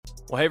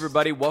Well, hey,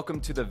 everybody, welcome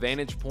to The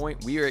Vantage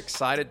Point. We are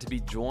excited to be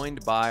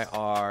joined by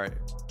our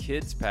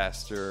Kids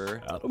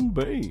Pastor, Adam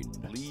Bayne.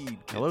 lead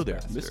Kids Hello there,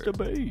 Pastor, Mr.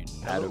 Bayne.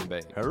 Adam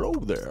Bayne. Hello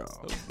there.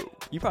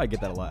 You probably get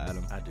that a lot,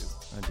 Adam. I do.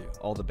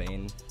 All the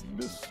Bayne.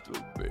 Mr.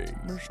 Bayne.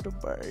 Mr.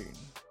 Bayne.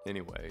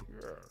 Anyway,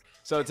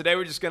 so today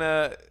we're just going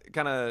to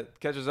kind of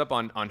catch us up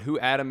on who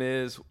Adam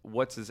is,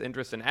 what's his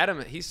interest. And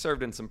Adam, he's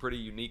served in some pretty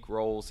unique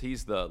roles.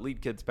 He's the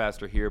lead Kids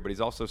Pastor here, but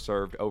he's also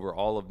served over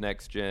all of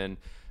Next Gen.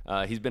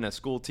 He's been a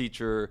school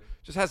teacher,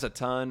 just has a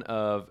ton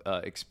of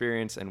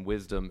experience and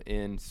wisdom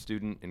in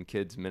student and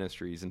kids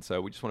ministries. And so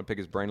we just want to pick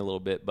his brain a little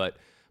bit, but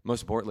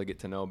most importantly, get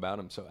to know about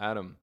him. So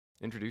Adam,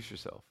 introduce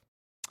yourself.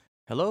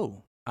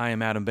 Hello, I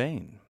am Adam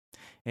Bayne,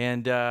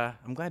 and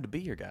I'm glad to be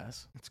here,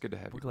 guys. It's good to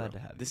have you. We're glad bro.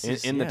 to have you. This In,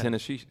 is in yeah.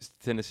 the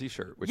Tennessee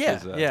shirt, which yeah,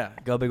 is yeah.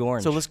 Go Big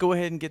Orange. So let's go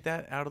ahead and get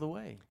that out of the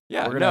way.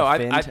 Yeah, We're no, gonna I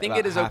offend think about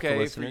it is half the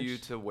okay for you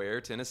listeners. to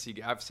wear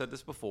Tennessee. I've said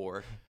this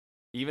before.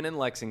 Even in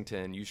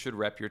Lexington, you should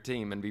rep your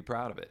team and be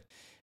proud of it.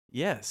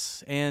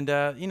 Yes, and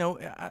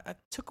I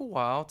took a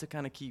while to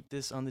kind of keep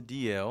this on the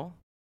DL,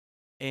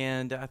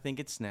 and I think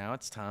it's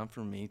time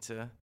for me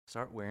to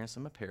start wearing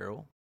some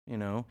apparel.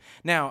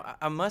 Now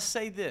I must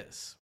say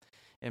this,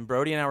 and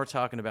Brody and I were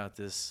talking about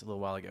this a little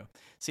while ago.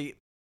 See,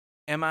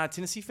 am I a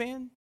Tennessee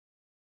fan?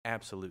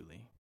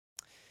 Absolutely,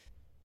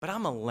 but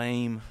I'm a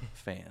lame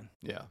fan.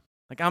 Yeah.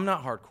 Like, I'm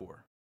not hardcore.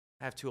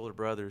 I have two older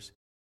brothers.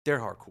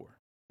 They're hardcore,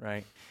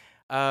 right?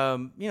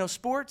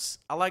 Sports,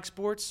 I like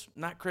sports.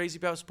 Not crazy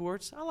about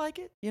sports. I like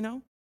it,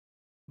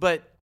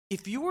 But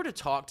if you were to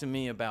talk to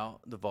me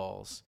about the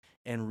Vols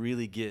and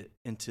really get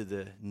into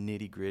the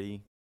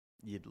nitty-gritty,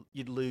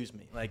 you'd lose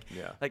me. Like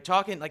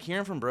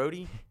hearing from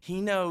Brody, he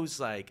knows,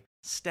 like,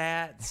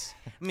 stats.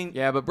 I mean,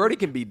 Yeah, but Brody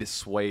can be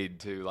dissuaded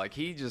too. Like,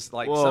 he just,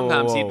 like, Whoa,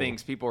 sometimes he whoa.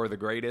 thinks people are the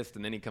greatest,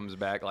 and then he comes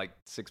back, like,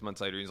 6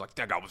 months later, he's like,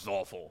 that guy was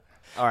awful.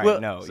 All right,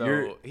 well, no.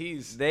 So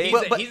he's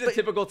But a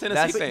typical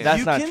Tennessee fan. That's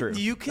you not can, true.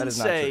 You can That is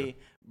not say, true.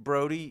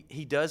 Brody,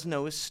 he does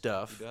know his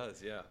stuff. He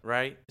does, yeah.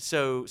 Right?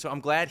 So I'm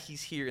glad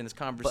he's here in this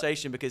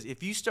conversation, because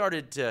if you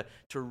started to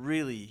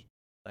really,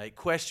 like,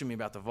 question me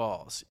about the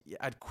Vols,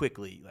 I'd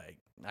quickly, like,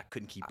 I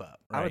couldn't keep up.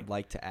 Right? I would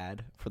like to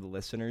add for the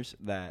listeners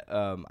that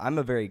I'm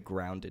a very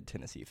grounded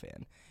Tennessee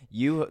fan.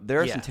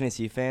 There are Yeah. some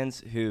Tennessee fans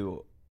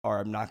who are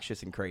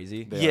obnoxious and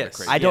crazy. They are Yes. the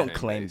crazy I don't fan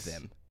claim base.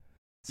 them.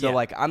 So, Yeah.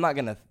 like, I'm not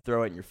going to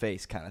throw it in your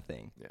face kind of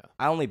thing. Yeah.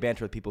 I only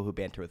banter with people who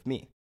banter with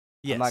me.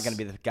 Yes. I'm not going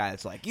to be the guy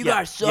that's like, you Yeah,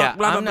 guys suck, yeah,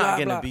 blah, blah, I'm blah, not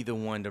going blah. to be the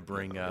one to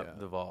bring up Yeah.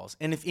 the Vols.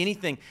 And if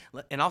anything,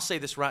 and I'll say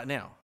this right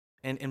now,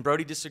 and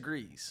Brody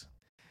disagrees,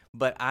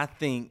 but I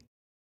think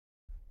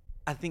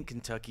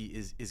Kentucky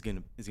is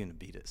going to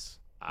beat us.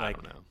 I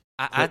don't know.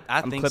 I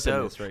I'm think clipping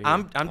so. this right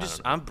here.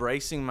 I'm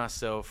bracing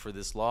myself for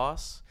this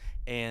loss,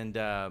 and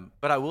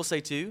but I will say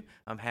too,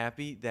 I'm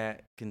happy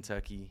that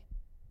Kentucky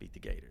beat the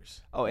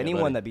Gators. Oh, Yeah,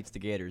 anyone buddy. that beats the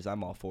Gators,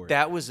 I'm all for it.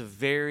 That was a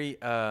very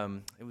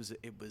it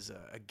was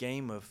a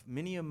game of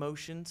many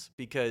emotions,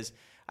 because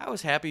I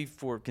was happy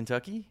for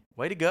Kentucky.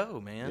 Way to go,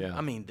 man! Yeah.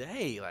 I mean,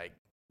 they, like,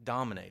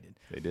 dominated.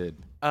 They did.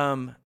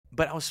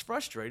 But I was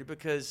frustrated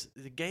because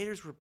the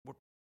Gators were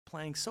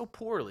playing so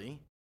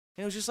poorly.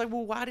 And it was just like,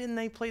 well, why didn't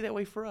they play that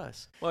way for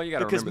us? Well, you got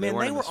to Because, remember,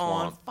 man, they weren't they in the were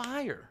on swamp.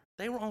 fire.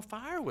 They were on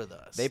fire with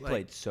us. They Like,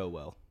 played so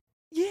well.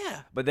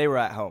 Yeah. But they were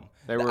at home.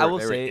 They were, I will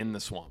they say, were in the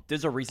swamp.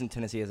 there's a reason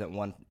Tennessee hasn't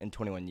won in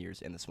 21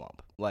 years in the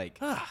swamp. Like,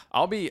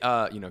 I'll be,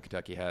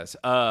 Kentucky has.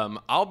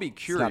 I'll be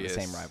it's curious. not the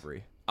same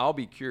rivalry. I'll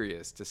be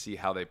curious to see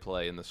how they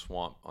play in the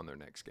swamp on their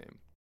next game.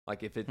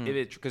 Like, if it,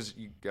 because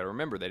you got to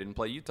remember, they didn't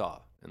play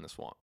Utah in the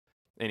swamp.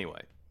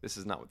 Anyway, this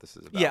is not what this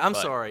is about. Yeah, I'm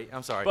but sorry.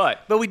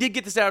 But we did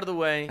get this out of the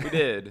way. we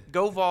did.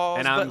 Go Vols.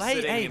 And I'm but hey,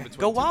 sitting hey, in between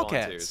go two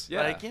Wildcats. volunteers.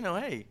 Yeah. Like,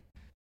 hey,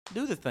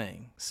 do the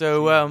thing.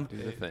 So, Do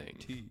the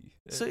thing.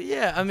 So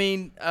yeah, I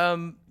mean, a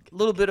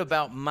little bit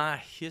about my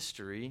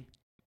history.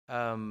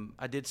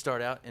 I did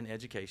start out in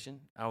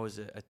education. I was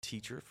a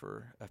teacher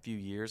for a few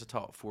years. I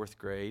taught 4th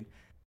grade.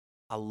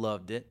 I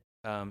loved it.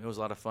 It was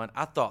a lot of fun.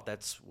 I thought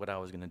that's what I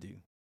was going to do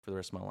for the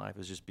rest of my life,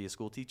 was just be a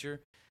school teacher,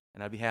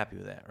 and I'd be happy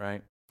with that,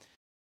 right?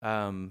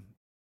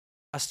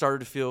 I started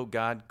to feel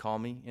God call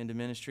me into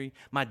ministry.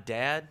 My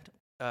dad,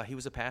 he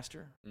was a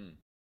pastor,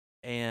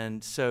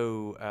 and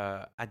so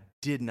I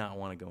did not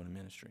want to go into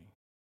ministry.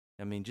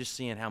 I mean, just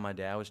seeing how my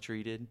dad was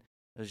treated,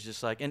 it was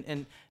just like,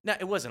 and now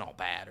it wasn't all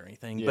bad or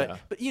anything, Yeah.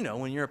 but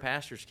when you're a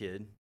pastor's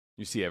kid,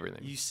 You see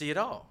everything. you see it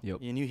all. Yep.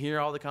 And you hear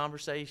all the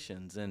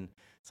conversations, and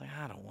it's like,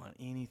 I don't want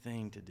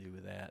anything to do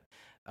with that.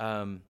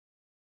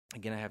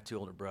 Again, I have two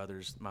older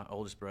brothers. My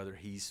oldest brother,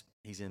 he's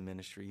in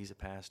ministry. He's a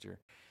pastor.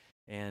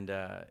 And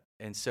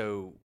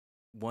so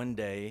one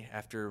day,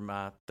 after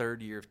my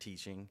 3rd year of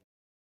teaching,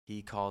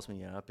 he calls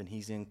me up, and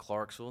he's in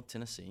Clarksville,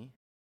 Tennessee.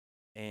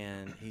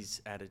 And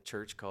he's at a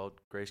church called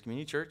Grace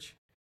Community Church.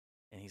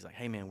 And he's like,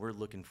 hey, man, we're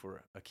looking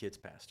for a kids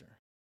pastor.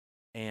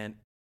 And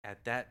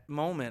at that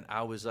moment,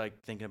 I was, like,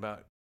 thinking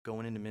about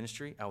going into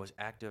ministry. I was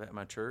active at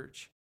my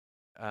church.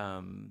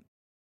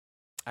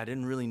 I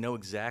didn't really know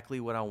exactly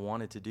what I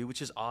wanted to do,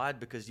 which is odd,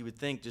 because you would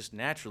think just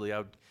naturally I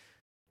would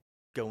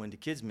go into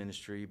kids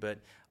ministry. But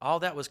all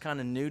that was kind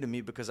of new to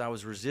me because I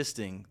was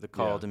resisting the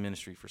call to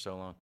ministry for so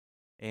long.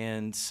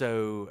 And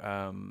so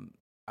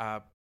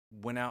I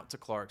went out to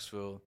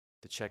Clarksville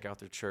to check out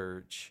their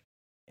church,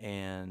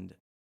 and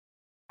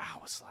I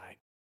was like,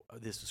 oh,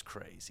 this was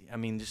crazy. I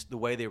mean, just the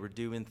way they were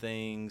doing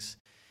things.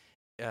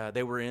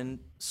 They were in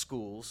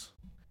schools,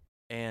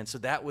 and so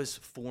that was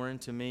foreign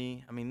to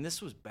me. I mean,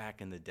 this was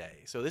back in the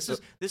day. So this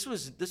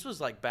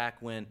was like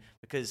back when,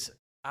 because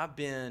I've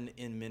been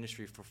in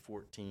ministry for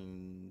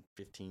 14,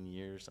 15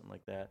 years, something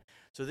like that.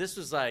 So this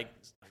was like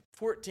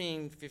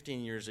 14,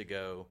 15 years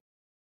ago.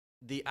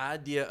 The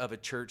idea of a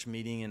church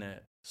meeting in a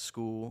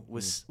school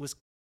was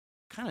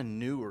kind of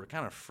newer,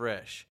 kind of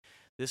fresh.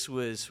 This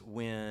was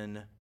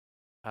when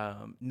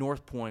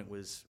North Point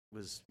was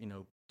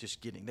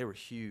just they were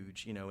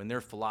huge, and their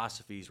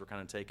philosophies were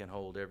kind of taking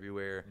hold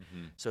everywhere.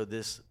 Mm-hmm. So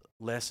this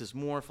less is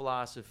more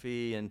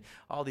philosophy and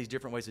all these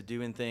different ways of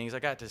doing things, I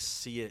got to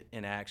see it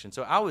in action.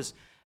 So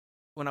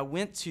when I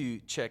went to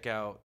check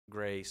out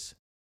Grace,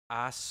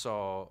 I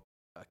saw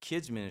a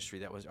kids ministry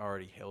that was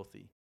already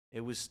healthy. It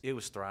was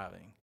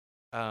thriving.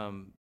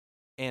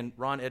 And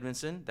Ron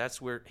Edmondson,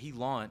 that's where he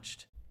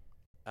launched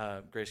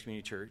Grace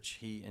Community Church.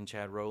 He and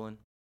Chad Rowland,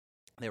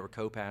 they were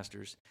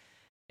co-pastors.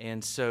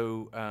 And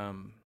so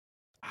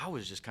I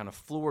was just kind of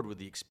floored with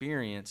the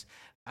experience.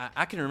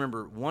 I can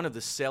remember one of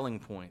the selling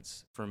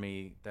points for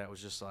me that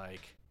was just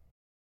like,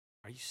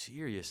 are you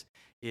serious?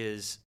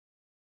 Is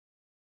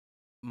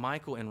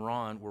Michael and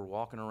Ron were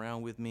walking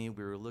around with me.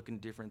 We were looking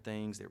at different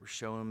things. They were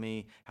showing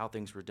me how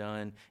things were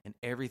done, and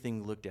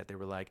everything looked at. They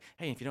were like,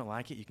 hey, if you don't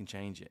like it, you can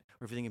change it,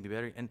 or if you think it'd be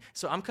better. And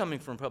so I'm coming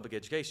from public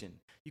education.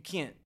 You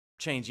can't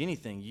change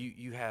anything.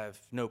 You have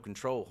no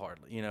control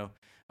hardly,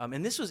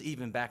 And this was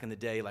even back in the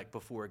day, like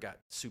before it got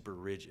super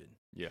rigid.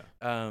 Yeah.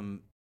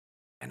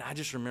 And I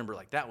just remember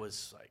like that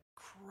was like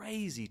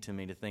crazy to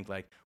me to think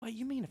like, wait,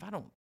 you mean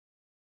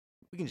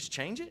we can just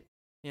change it,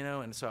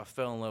 And so I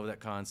fell in love with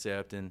that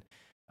concept, and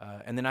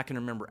then I can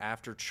remember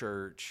after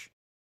church,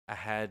 I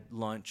had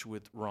lunch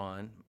with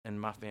Ron and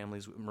my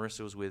family's.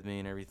 Marissa was with me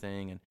and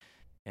everything,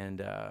 and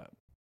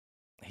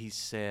he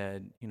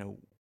said,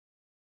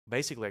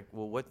 basically like,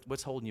 well,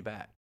 what's holding you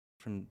back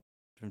from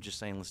just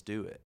saying let's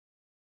do it?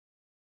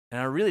 And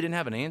I really didn't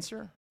have an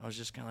answer. I was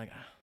just kind of like,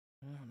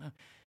 I don't know.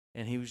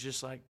 And he was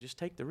just like, just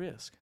take the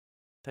risk,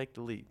 take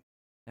the leap.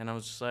 And I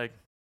was just like,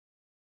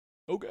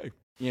 okay.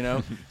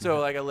 So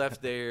like I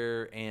left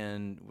there,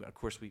 and of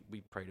course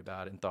we prayed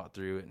about it and thought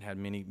through it and had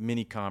many,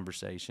 many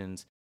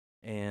conversations.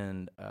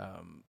 And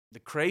the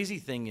crazy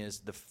thing is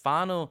the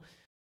final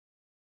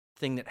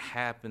thing that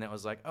happened that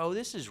was like, oh,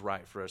 this is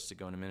right for us to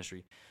go into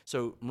ministry.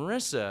 So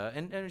Marissa,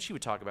 and she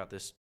would talk about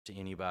this to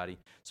anybody.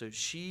 So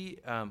she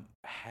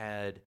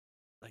had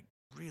like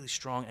really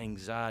strong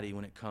anxiety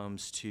when it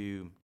comes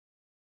to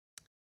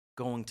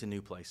going to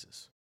new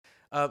places.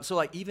 So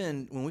like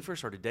even when we first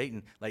started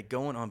dating, like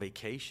going on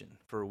vacation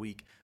for a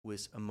week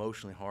was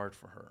emotionally hard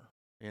for her,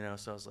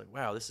 So I was like,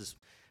 wow,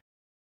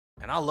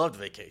 and I loved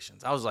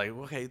vacations. I was like,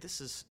 okay,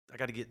 I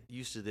got to get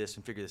used to this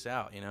and figure this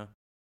out,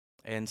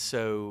 And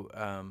so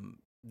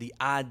the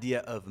idea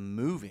of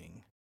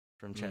moving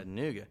from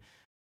Chattanooga,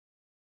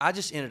 I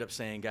just ended up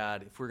saying,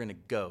 God, if we're going to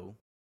go,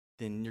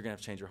 then you're going to have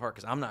to change your heart,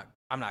 because I'm not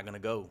going to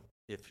go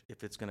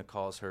if it's going to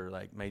cause her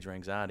like major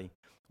anxiety.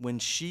 When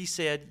she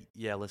said,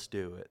 yeah, let's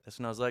do it, that's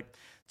when I was like,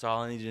 that's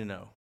all I needed to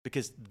know,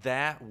 because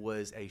that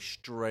was a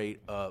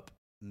straight up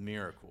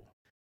miracle,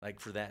 like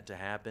for that to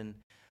happen.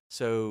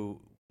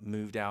 So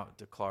moved out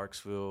to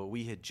Clarksville.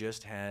 We had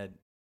just had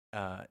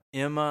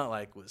Emma,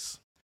 like was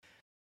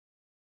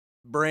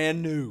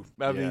brand new.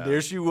 I mean,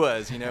 there she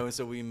was, and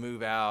so we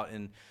move out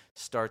and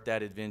start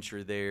that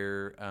adventure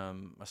there.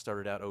 I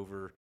started out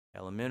over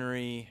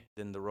elementary,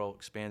 then the role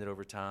expanded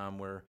over time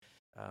where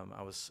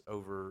I was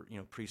over,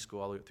 preschool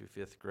all the way up through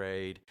 5th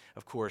grade.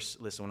 Of course,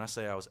 listen, when I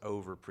say I was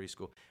over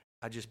preschool,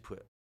 I just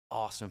put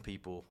awesome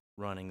people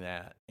running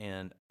that,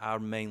 and I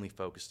mainly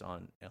focused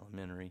on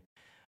elementary.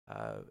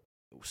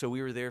 So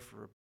we were there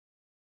for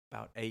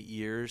about 8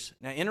 years.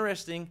 Now,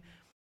 interesting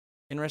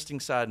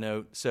side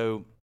note.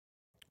 So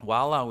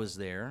while I was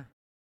there,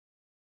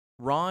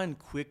 Ron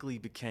quickly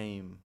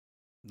became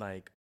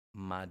like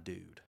my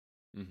dude.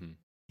 Mm-hmm.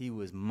 He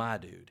was my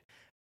dude.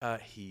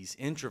 He's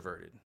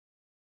introverted.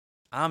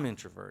 I'm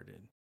introverted.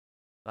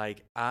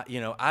 Like I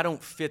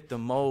don't fit the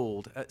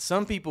mold.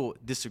 Some people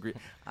disagree.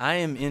 I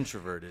am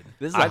introverted.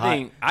 This is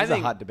a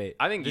hot debate.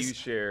 I think you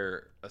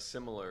share a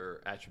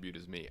similar attribute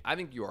as me. I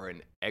think you are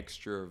an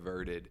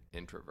extroverted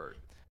introvert.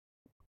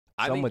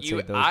 I think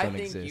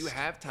you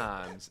have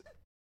times.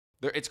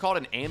 It's called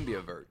an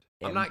ambivert.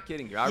 I'm not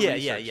kidding you. I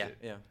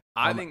researched it.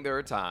 I think there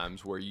are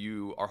times where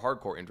you are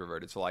hardcore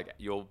introverted. So like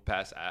you'll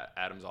pass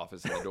Adam's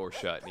office and the door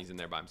shut and he's in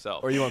there by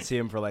himself. Or you won't see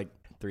him for like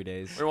 3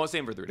 days. Or you won't see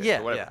him for 3 days.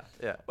 Or whatever.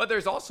 Yeah. But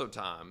there's also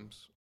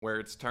times where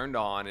it's turned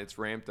on, it's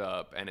ramped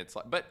up, and it's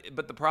like.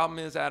 But the problem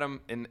is, Adam,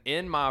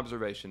 in my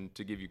observation,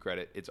 to give you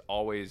credit, it's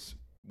always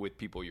with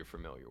people you're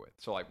familiar with.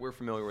 So like we're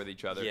familiar with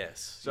each other.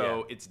 Yes.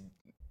 So it's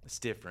It's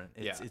different.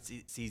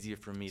 It's easier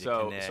for me to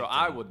connect. So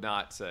I would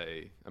not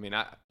say. I mean,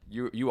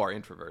 you are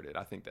introverted.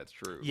 I think that's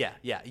true.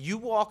 Yeah. You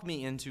walk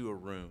me into a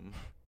room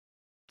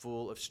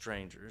full of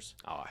strangers.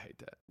 Oh, I hate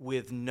that.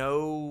 With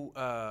no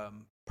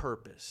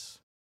purpose,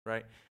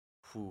 right?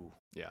 Whew,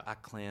 Yeah. I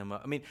clam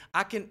up. I mean,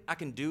 I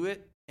can do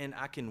it and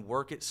I can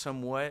work it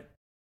somewhat,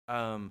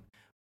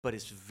 but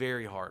it's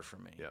very hard for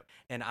me. Yep.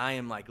 And I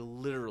am like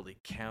literally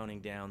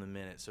counting down the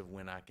minutes of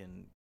when I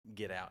can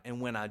get out.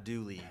 And when I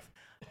do leave,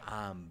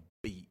 I'm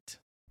beat.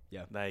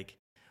 Yeah. Like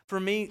for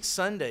me,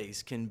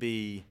 Sundays can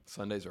be.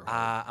 Sundays are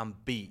hard. I'm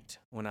beat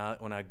when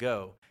I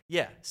go.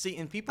 Yeah. See,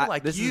 and people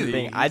like this you, is the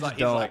thing. I just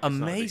don't.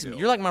 amaze me.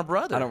 You're like my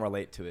brother. I don't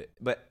relate to it.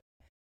 But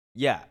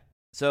yeah.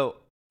 So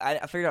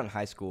I figured out in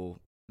high school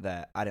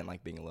that I didn't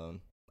like being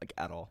alone, like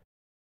at all.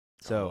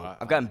 So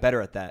I've gotten better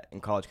at that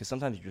in college because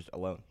sometimes you're just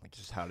alone, like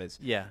just how it is.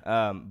 Yeah.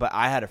 But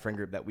I had a friend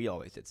group that we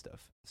always did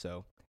stuff.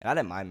 So and I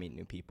didn't mind meeting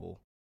new people.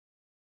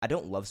 I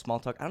don't love small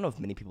talk. I don't know if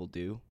many people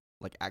do,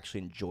 like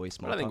actually enjoy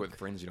small talk. I think with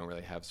friends you don't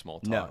really have small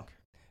talk. No.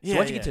 So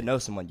once you get to know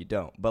someone, you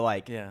don't. But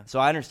like, so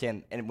I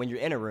understand. And when you're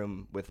in a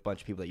room with a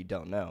bunch of people that you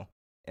don't know,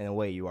 in a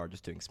way you are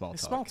just doing small talk.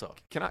 Small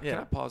talk. Can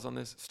I pause on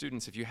this?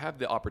 Students, if you have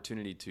the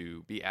opportunity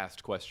to be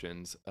asked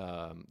questions,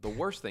 the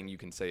worst thing you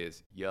can say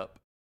is, yup.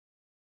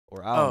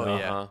 Or I don't know.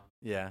 Uh-huh.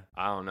 Yeah.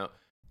 I don't know.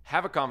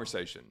 Have a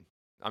conversation.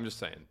 I'm just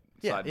saying.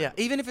 Yeah, yeah.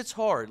 Even if it's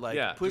hard,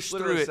 like push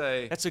through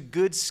it. That's a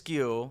good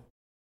skill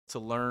to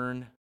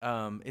learn.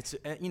 It's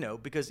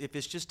because if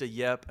it's just a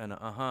yep and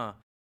a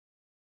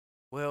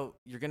well,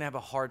 you're gonna have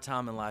a hard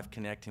time in life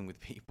connecting with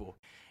people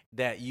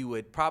that you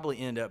would probably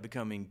end up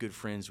becoming good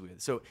friends with.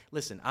 So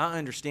listen, I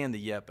understand the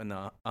yep and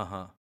the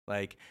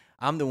Like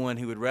I'm the one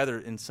who would rather,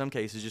 in some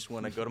cases, just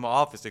want to go to my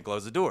office and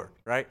close the door,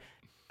 right?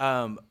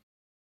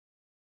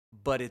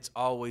 But it's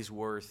always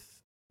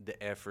worth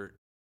the effort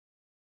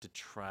to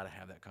try to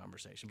have that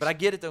conversation. But I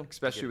get it, though.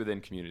 Especially within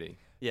community.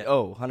 Yeah.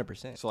 Oh,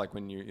 100%. So, like,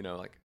 when you're,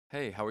 like,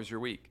 hey, how was your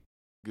week?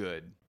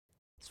 Good.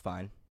 It's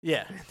fine.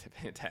 Yeah.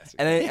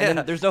 Fantastic. And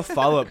then there's no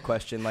follow-up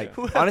question. Like,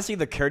 honestly,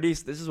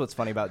 this is what's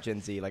funny about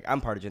Gen Z. Like,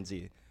 I'm part of Gen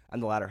Z. I'm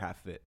the latter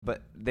half of it.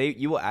 But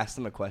you will ask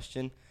them a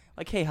question,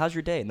 like, hey, how's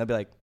your day? And they'll be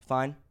like,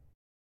 fine.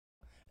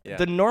 Yeah.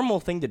 The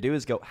normal thing to do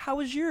is go, how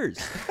was yours?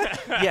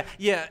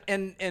 Yeah.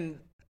 And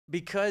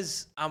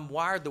because I'm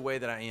wired the way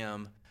that I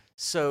am,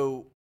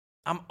 so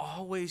I'm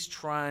always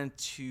trying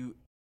to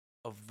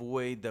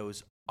avoid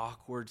those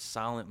awkward,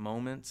 silent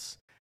moments.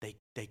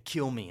 They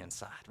kill me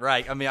inside,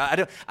 right? I mean,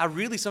 I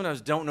really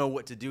sometimes don't know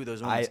what to do with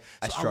those moments.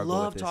 I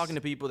love talking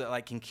to people that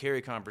like can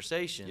carry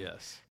conversation.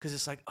 Yes, because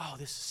it's like, oh,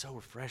 this is so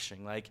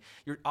refreshing. Like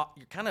you're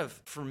kind of,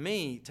 for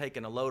me,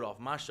 taking a load off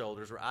my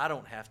shoulders where I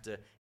don't have to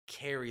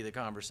carry the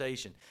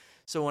conversation.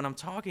 So when I'm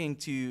talking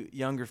to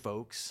younger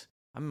folks,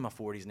 I'm in my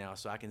 40s now,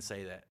 so I can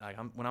say that. Like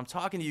when I'm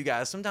talking to you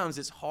guys, sometimes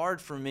it's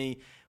hard for me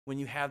when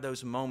you have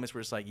those moments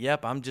where it's like,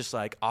 yep, I'm just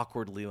like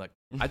awkwardly like,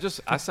 I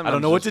sometimes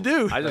don't know what to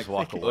do. I just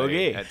walk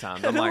away at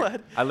times. I'm like,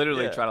 I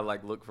literally try to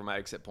like look for my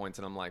exit points,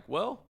 and I'm like,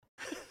 well,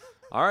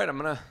 all right, I'm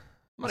gonna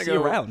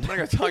go around. I'm gonna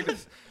go talk to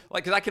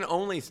like, because I can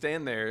only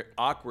stand there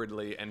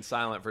awkwardly and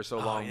silent for so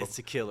long. It's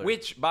a killer.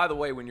 Which, by the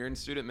way, when you're in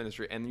student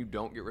ministry and you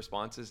don't get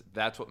responses,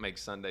 that's what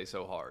makes Sunday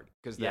so hard,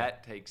 because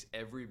that takes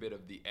every bit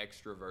of the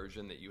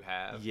extroversion that you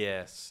have.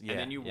 Yes. And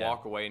then you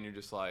walk away and you're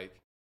just like,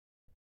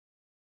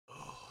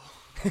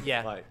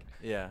 yeah. Like,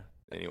 yeah.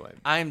 Anyway,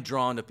 I am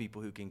drawn to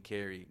people who can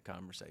carry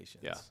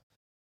conversations.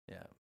 Yeah.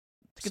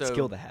 It's a good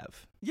skill to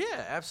have.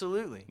 Yeah,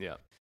 absolutely. Yeah.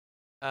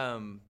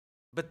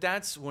 But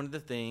that's one of the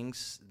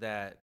things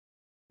that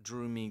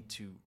drew me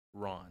to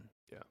Ron.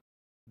 Yeah.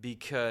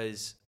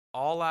 Because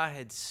all I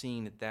had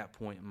seen at that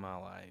point in my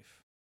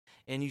life,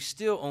 and you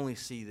still only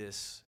see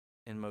this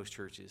in most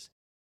churches,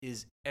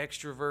 is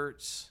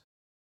extroverts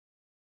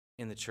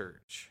in the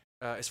church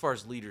as far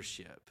as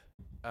leadership.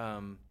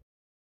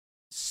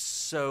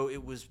 So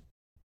it was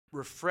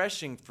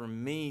refreshing for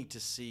me to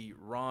see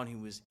Ron, who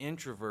was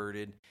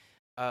introverted.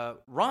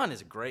 Ron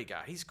is a great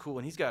guy. He's cool,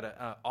 and he's got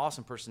an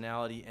awesome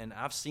personality, and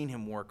I've seen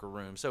him work a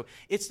room. So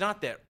it's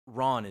not that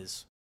Ron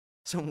is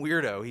some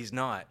weirdo. He's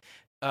not.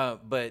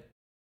 But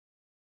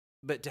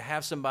to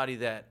have somebody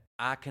that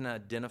I can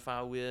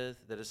identify with,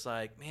 that it's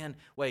like, man,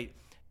 wait,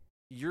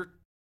 you're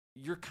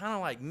kind of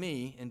like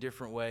me in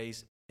different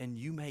ways, and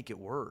you make it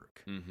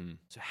work. Mm-hmm.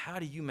 So how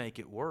do you make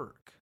it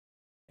work?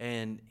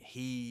 And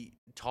he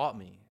taught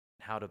me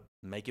how to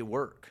make it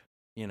work,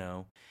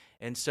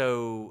 And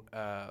so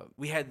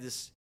we had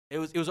this. It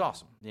was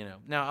awesome,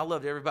 Now I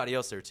loved everybody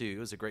else there too. It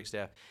was a great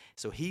staff.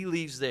 So he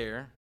leaves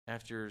there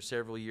after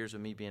several years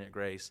of me being at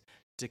Grace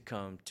to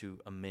come to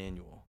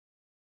Emmanuel.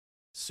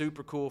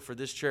 Super cool for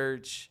this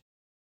church.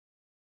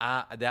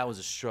 That was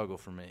a struggle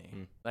for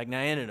me. Like, now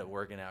I ended up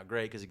working out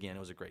great because, again, it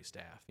was a great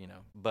staff,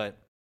 But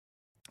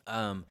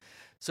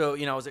so,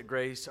 I was at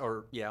Grace,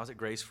 I was at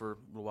Grace for a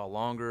little while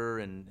longer,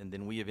 and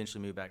then we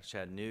eventually moved back to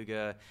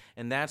Chattanooga,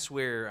 and that's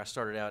where I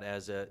started out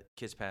as a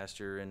kids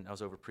pastor, and I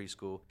was over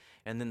preschool,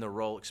 and then the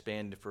role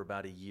expanded for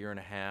about a year and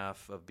a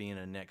half of being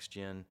a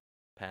next-gen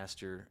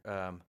pastor.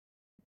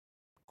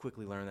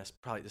 quickly learned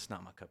that's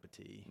not my cup of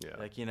tea. Yeah.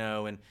 Like,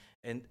 and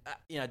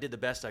I did the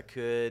best I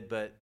could,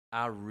 but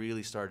I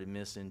really started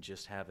missing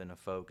just having a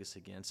focus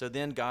again. So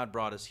then God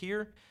brought us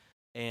here,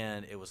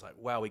 and it was like,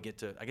 wow, I get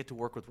to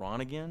work with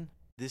Ron again.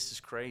 This is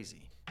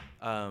crazy.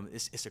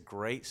 It's a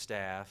great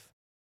staff,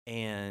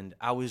 and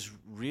there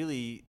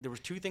was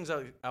two things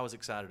I was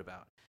excited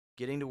about: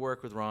 getting to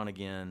work with Ron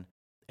again,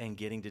 and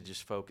getting to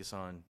just focus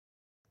on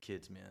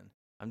kids men.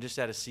 I'm just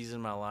at a season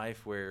in my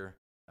life where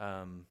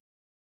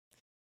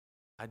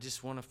I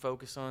just want to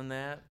focus on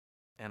that,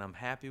 and I'm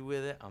happy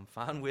with it. I'm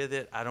fine with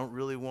it. I don't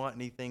really want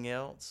anything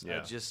else.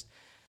 Yeah. This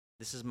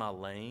is my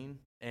lane,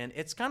 and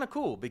it's kind of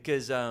cool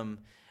because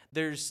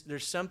there's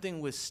something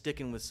with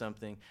sticking with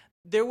something.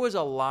 There was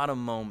a lot of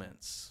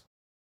moments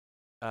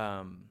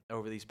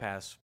over these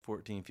past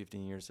 14,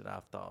 15 years that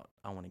I've thought,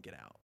 I want to get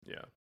out.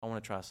 Yeah. I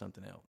want to try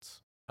something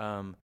else.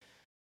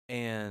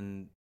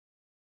 And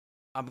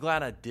I'm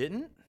glad I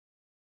didn't,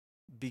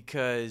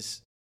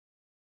 because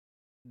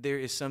there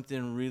is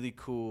something really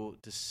cool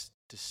to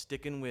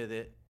sticking with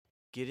it,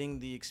 getting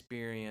the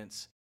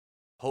experience,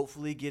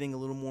 hopefully getting a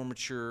little more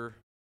mature,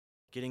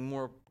 getting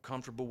more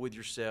comfortable with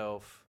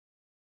yourself.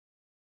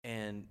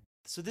 And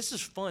so this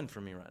is fun for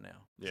me right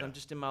now. Yeah. I'm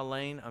just in my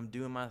lane. I'm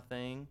doing my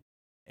thing.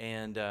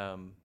 And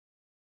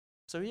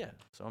so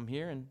I'm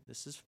here, and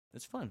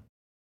it's fun.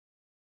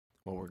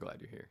 Well, we're glad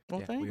you're here. Well,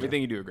 Yeah, thank We you.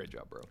 think you do a great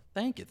job, bro.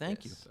 Thank you.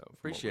 Thank you. So from what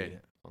Appreciate we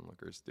it.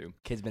 Onlookers do.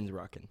 Kidsman's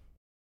rocking.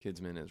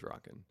 Kidsman is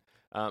rocking.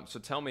 So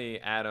tell me,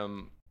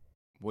 Adam,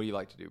 what do you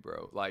like to do,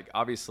 bro? Like,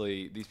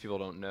 obviously, these people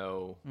don't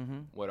know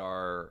what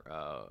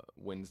our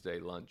Wednesday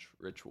lunch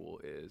ritual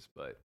is,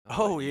 but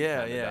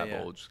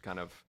divulge kind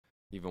of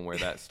even where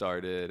that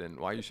started, and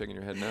why are you shaking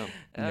your head now?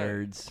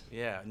 Nerds.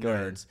 Yeah, Go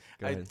ahead. nerds.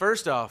 Go ahead.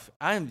 First off,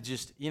 I'm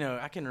just,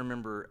 I can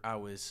remember I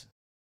was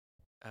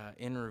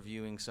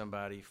interviewing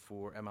somebody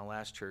at my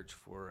last church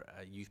for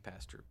a youth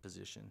pastor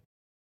position.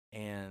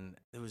 And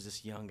there was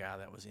this young guy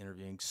that was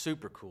interviewing,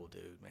 super cool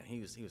dude, man. He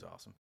was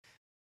awesome.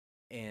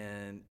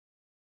 And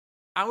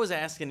I was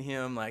asking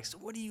him, like, so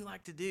what do you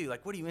like to do?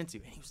 Like, what are you into?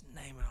 And he was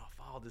naming off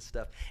all this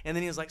stuff. And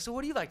then he was like, so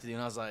what do you like to do?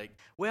 And I was like,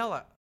 well,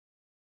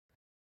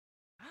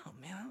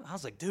 I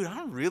was like, dude,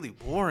 I'm really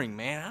boring,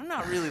 man. I'm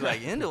not really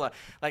like into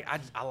like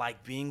I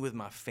like being with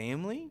my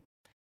family.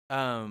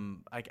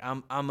 Like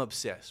I'm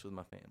obsessed with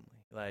my family.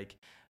 Like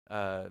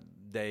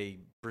they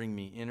bring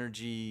me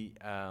energy.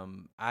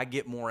 I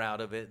get more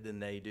out of it than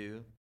they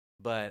do,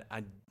 but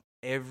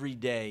every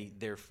day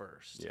they're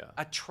first. Yeah.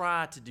 I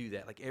try to do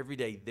that. Like every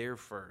day they're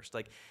first.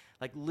 Like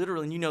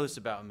literally, and you know this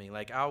about me.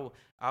 Like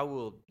I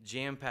will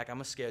jam pack.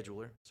 I'm a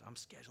scheduler, so I'm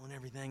scheduling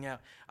everything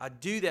out. I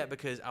do that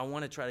because I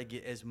want to try to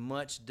get as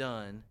much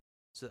done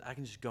so that I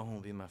can just go home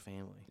and be with my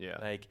family. Yeah.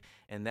 Like,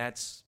 and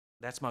that's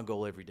my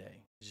goal every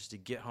day, is just to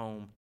get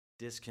home,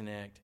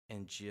 disconnect,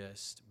 and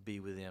just be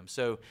with them.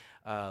 So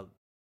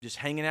just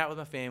hanging out with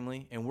my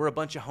family, and we're a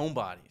bunch of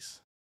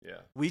homebodies. Yeah.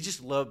 We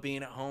just love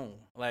being at home,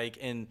 like,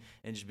 and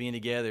just being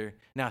together.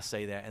 Now I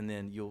say that, and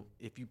then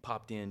if you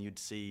popped in, you'd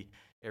see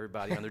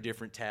everybody on their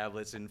different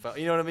tablets, and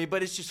you know what I mean?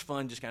 But it's just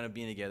fun just kind of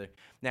being together.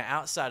 Now,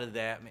 outside of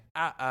that,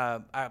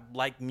 I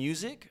like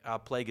music. I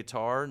play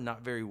guitar,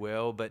 not very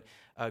well, but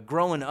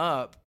growing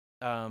up,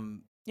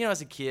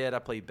 as a kid, I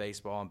played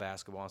baseball and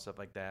basketball and stuff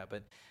like that,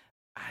 but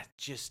I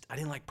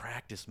didn't like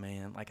practice,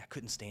 man. Like, I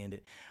couldn't stand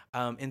it.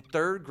 In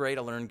third grade,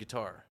 I learned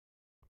guitar.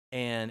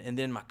 And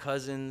then my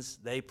cousins,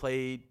 they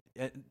played.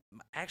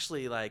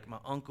 Actually, like my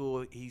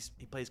uncle, he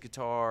plays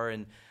guitar,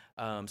 and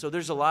so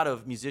there's a lot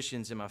of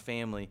musicians in my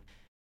family.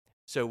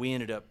 So we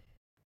ended up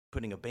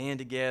putting a band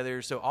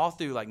together. So all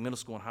through like middle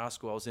school and high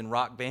school, I was in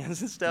rock bands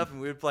and stuff, and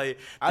we would play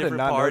different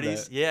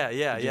parties. Yeah.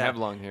 Did you have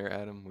long hair,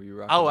 Adam? Were you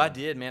rocking? Oh, I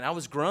did, man. I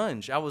was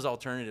grunge. I was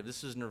alternative.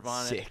 This was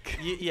Nirvana. Sick.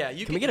 Yeah.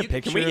 Can we get a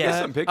picture? Can we get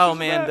some pictures? Oh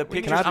man, the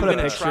pictures. Can I I'm put a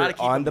gonna try to picture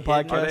keep on the them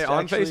hidden. podcast? Are they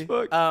on actually?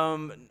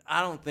 Facebook? I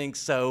don't think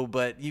so,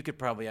 but you could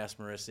probably ask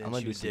Marissa, and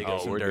she would dig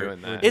up some we're dirt.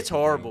 doing that. It's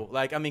horrible.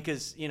 Like, I mean,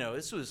 because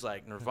this was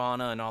like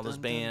Nirvana and all those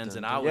bands,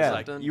 and I was Yeah,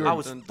 like, you I were-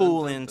 was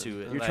full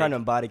into it. You're Like, trying to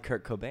embody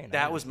Kurt Cobain.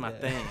 That was my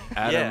thing.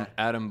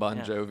 Adam Bon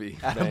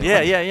Jovi.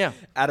 Yeah.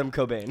 Adam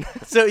Cobain.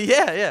 So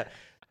yeah.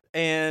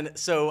 And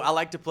so I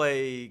like to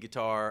play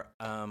guitar.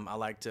 I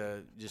like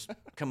to just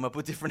come up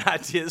with different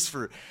ideas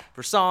for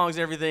songs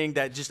and everything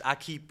that just I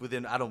keep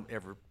within. I don't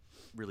ever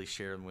really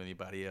share them with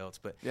anybody else,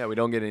 but Yeah, we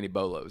don't get any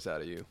bolos out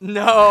of you.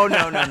 no.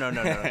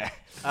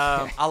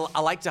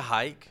 I like to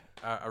hike.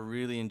 I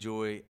really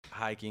enjoy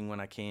hiking when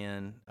I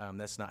can.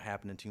 That's not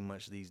happening too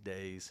much these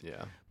days.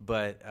 Yeah.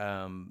 But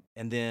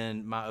and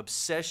then my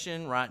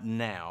obsession right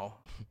now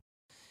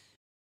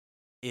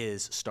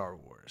is Star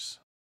Wars.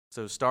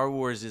 So Star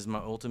Wars is my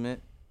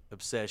ultimate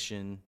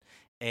obsession.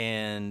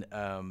 And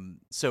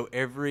so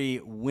every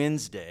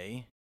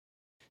Wednesday,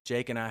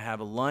 Jake and I have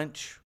a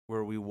lunch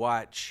where we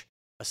watch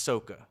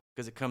Ahsoka,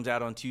 because it comes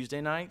out on Tuesday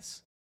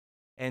nights.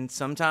 And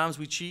sometimes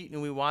we cheat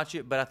and we watch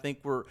it, but I think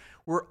we're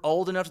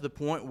old enough to the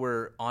point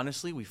where,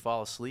 honestly, we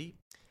fall asleep.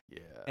 Yeah.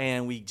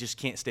 And we just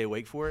can't stay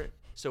awake for it.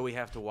 so we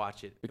have to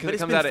watch it because but it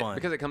it's comes been out fun.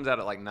 because it comes out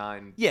at like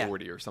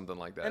 9:40 or something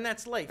like that. And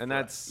that's late. And for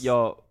that's us.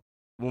 Yo,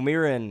 when we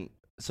were in,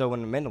 so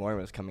when Mandalorian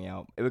was coming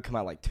out, it would come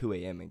out like 2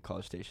 a.m. in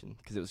College Station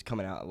because it was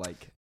coming out at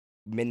like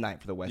midnight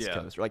for the West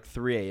Coast, or like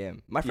 3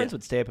 a.m. My friends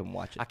would stay up and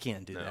watch it. I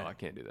can't do that. No, I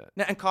can't do that.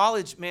 Now in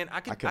college, man,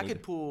 I couldn't could either.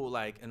 pull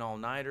like an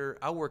all-nighter.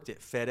 I worked at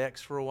FedEx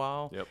for a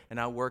while, Yep. and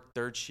I worked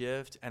third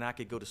shift, and I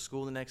could go to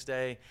school the next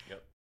day.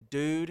 Yep.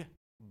 Dude,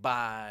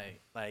 by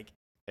like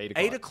 8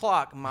 8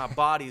 o'clock, my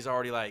body's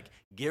already like,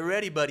 get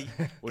ready, buddy,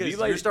 Well, do because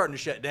you you're starting to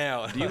shut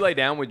down. Do you lay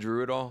down with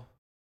Drew at all?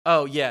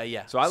 Oh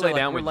yeah. So I lay like,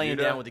 down we're with laying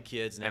Judah, down with the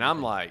kids, And I'm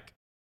everything. like,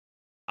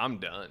 I'm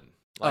done.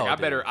 Like Oh, I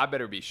dude.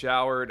 better be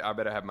showered. I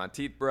better have my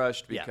teeth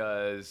brushed Yeah.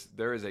 because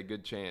there is a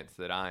good chance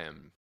that I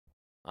am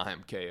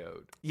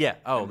KO'd. yeah.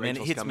 Oh And man, it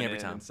Rachel's hits me coming every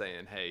in time. And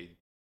saying, "Hey,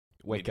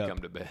 Wake need up. to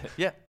come to bed."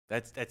 Yeah,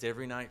 that's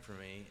every night for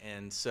me.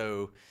 And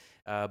so,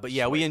 but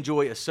yeah, we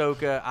enjoy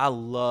Ahsoka. I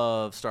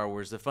love Star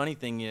Wars. The funny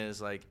thing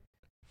is, like,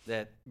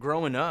 that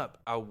growing up,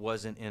 I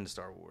wasn't into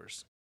Star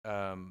Wars.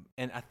 And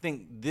I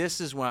think this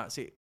is why,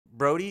 see,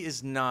 Brody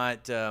is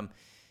not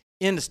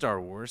into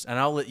Star Wars, and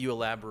I'll let you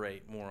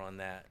elaborate more on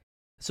that.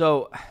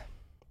 So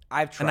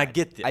I've tried. And I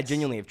get this. I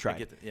genuinely have I tried.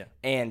 get that, yeah.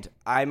 And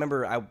I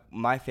remember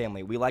my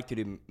family, we like to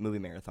do movie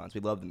marathons.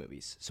 We love the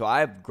movies. So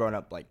I've grown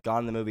up, like,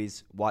 gone to the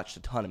movies, watched a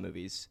ton of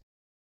movies.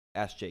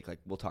 Ask Jake, like,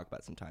 we'll talk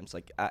about it sometimes.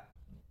 Like, I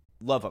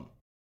love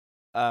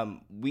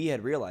them. We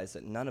had realized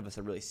that none of us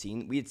had really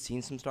we had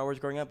seen some Star Wars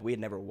growing up, but we had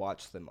never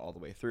watched them all the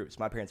way through. So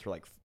my parents were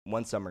like,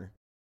 one summer,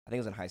 I think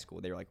it was in high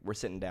school, they were like, we're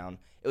sitting down.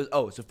 It was,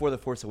 so before The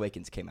Force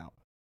Awakens came out.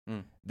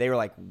 They were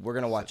like, we're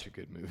going to watch Such a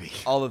good movie.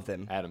 all of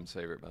them. Adam's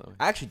favorite, by the way.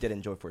 I actually did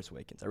enjoy Force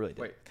Awakens. I really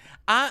did. Wait,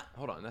 I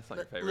hold on. That's not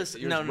your favorite.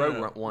 Listen, Yours- no.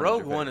 Rogue One.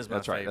 Rogue is your One favorite. is my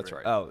That's right. That's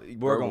favorite. right. Oh,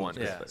 Rogue One was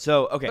is yeah. good.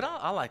 So, okay. But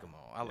I like them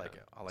all. I like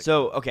it. I like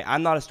So, okay,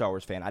 I'm not a Star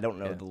Wars fan. I don't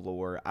know Yeah. the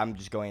lore. I'm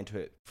just going into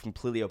it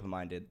completely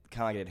open-minded,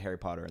 kind of like I did Harry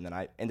Potter, and then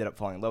I ended up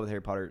falling in love with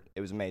Harry Potter.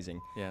 It was amazing.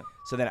 Yeah.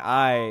 So then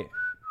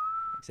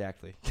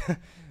exactly.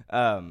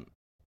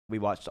 We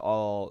watched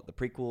all the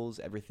prequels,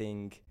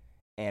 everything,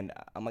 and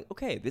I'm like,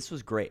 okay, this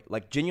was great.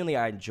 Like, genuinely,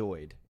 I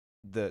enjoyed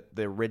the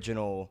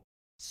original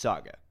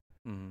saga.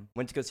 Mm-hmm.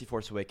 Went to go see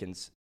Force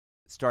Awakens.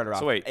 Started off.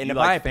 So wait, and you in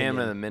my like Phantom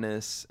opinion, of the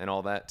Menace and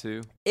all that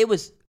too? it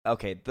was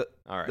okay.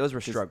 All right. Those were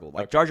 'Cause- struggle.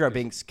 Like okay, Jar Jar 'cause-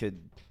 Binks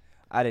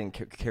I didn't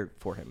care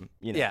for him.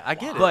 You know. Yeah, I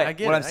get it. But I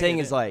get what it. I'm I saying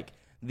get is it. like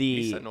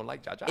He said no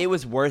like Jar Jar. it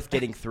was worth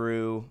getting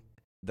through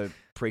the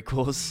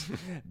prequels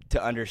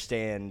to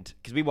understand,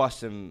 because we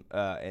watched them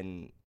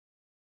in.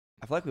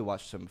 I feel like we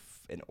watched them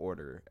in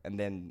order, and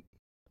then,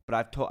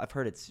 but I've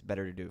heard it's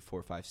better to do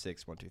 4, 5,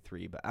 6, 1, 2,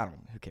 3. But I don't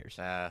know. Who cares?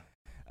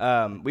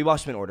 We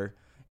watched them in order,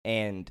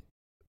 and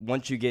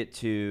once you get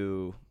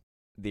to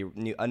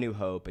A New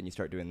Hope and you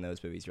start doing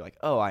those movies, you're like,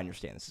 oh, I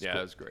understand. This is Yeah,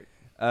 cool. it was great.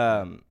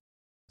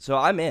 So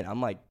I'm in.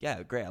 I'm like,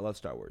 yeah, great. I love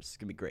Star Wars. It's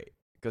gonna be great.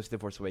 Goes to The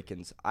Force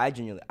Awakens. I thought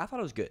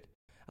it was good.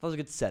 I thought it was a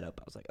good setup.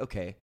 I was like,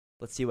 okay,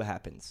 let's see what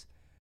happens.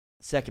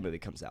 Second movie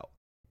comes out.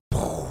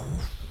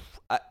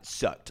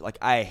 Sucked. Like,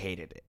 I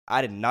hated it.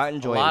 I did not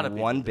enjoy it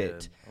one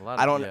bit.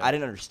 I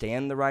didn't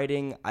understand the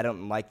writing. I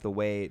don't like the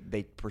way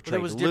they portrayed there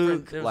was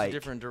Luke. There was like, a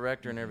different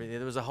director and everything.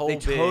 There was a whole they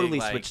big, totally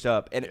like, switched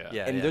up. And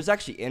Yeah. and there's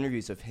actually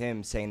interviews of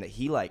him saying that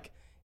he, like,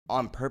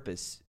 on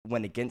purpose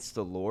went against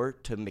the lore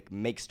to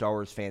make Star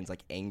Wars fans,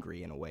 like,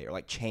 angry in a way, or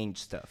like change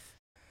stuff.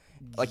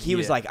 Like, he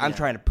was like, I'm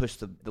trying to push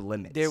the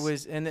limits. There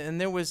was and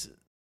there was.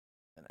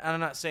 I'm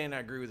not saying I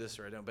agree with this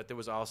or I don't, but there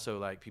was also,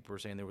 like, people were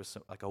saying there was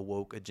some, like, a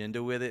woke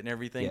agenda with it and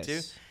everything too.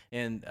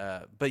 And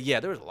but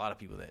yeah, there was a lot of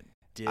people that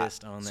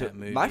dissed on so that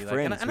movie. my like,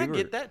 friends, and I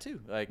get that too.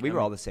 Like, we were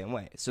all the same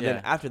way. So then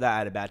Yeah. after that, I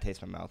had a bad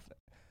taste in my mouth.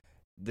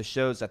 The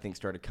shows, I think,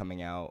 started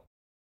coming out.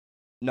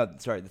 No,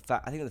 sorry.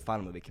 I think the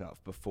final movie came out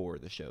before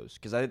the shows,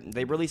 because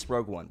they released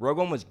Rogue One. Rogue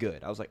One was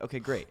good. I was like, okay,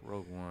 great,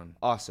 Rogue One.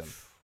 awesome.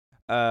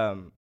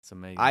 It's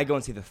amazing. I go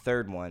and see the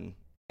third one,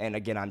 and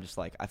again, I'm just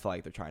like, I feel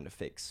like they're trying to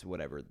fix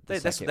whatever the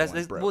second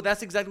one broke. Well,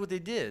 that's exactly what they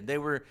did.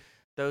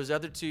 Those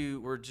other two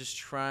were just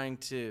trying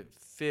to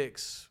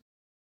fix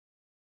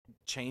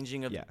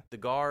changing of the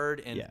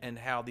guard and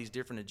how these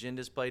different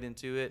agendas played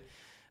into it.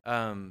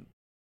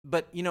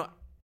 But you know,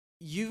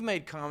 you've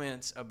made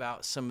comments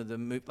about some of the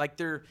movies, like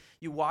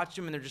you watch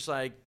them and they're just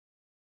like,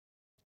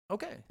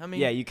 okay. I mean,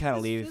 yeah, you kind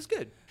of leave. It's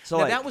good. So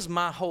now, like, that was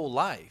my whole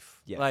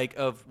life, Yeah. like,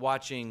 of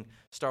watching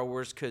Star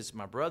Wars, because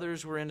my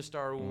brothers were into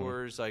Star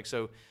Wars. Like,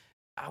 so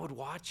I would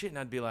watch it and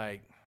I'd be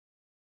like,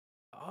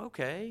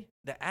 okay,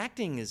 the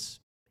acting it's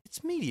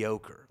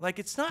mediocre. Like,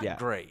 it's not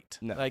great.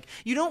 No. Like,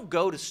 you don't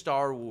go to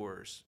Star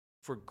Wars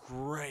for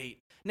great.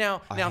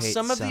 Now, I hate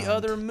some of sound. the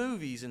other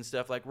movies and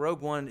stuff, like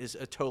Rogue One, is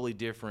a totally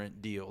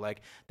different deal.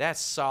 Like, that's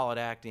solid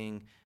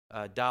acting.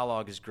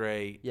 Dialogue is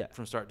great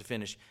from start to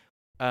finish.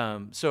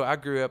 So I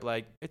grew up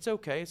like, it's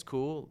okay, it's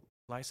cool.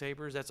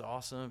 Lightsabers, that's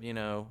awesome, you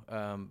know.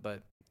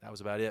 But that was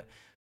about it.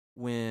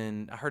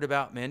 When I heard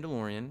about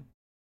Mandalorian,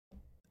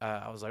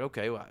 I was like,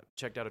 okay, well, I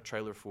checked out a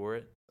trailer for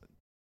it.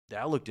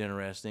 That looked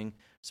interesting.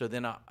 So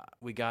then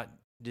we got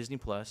Disney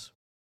Plus,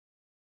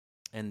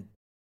 and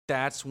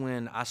that's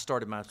when I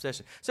started my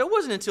obsession. So it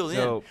wasn't until then.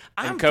 So-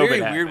 I'm And COVID very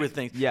happened. weird with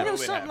things. Yeah. You know,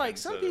 COVID some happened,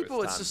 some so there was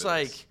people, it's time just to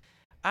like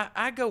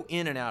I go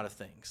in and out of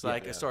things.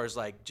 Like Yeah. as far as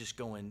like just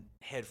going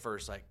head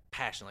first, like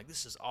passion, like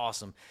this is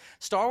awesome.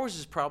 Star Wars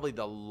is probably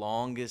the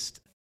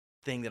longest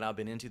thing that I've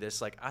been into.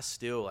 That's like I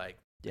still like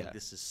think Yeah.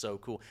 this is so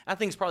cool. I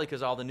think it's probably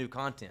because all the new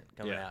content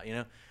coming Yeah. out, you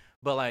know.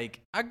 But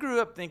like I grew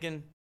up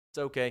thinking it's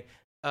okay.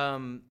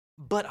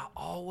 But I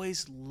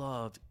always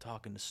loved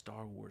talking to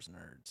Star Wars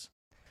nerds.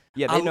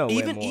 Yeah, they know way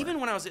even more. even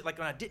when I was like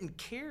when I didn't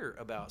care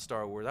about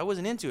Star Wars, I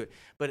wasn't into it,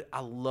 but I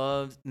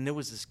loved. And there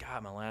was this guy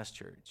at my last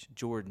church,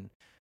 Jordan,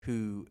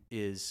 who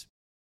is.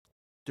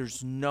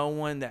 There's no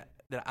one that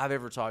I've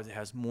ever talked to that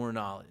has more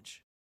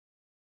knowledge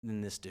than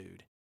this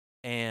dude,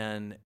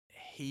 and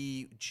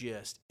he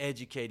just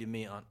educated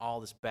me on all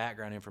this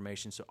background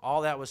information. So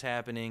all that was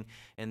happening,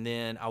 and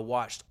then I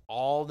watched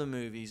all the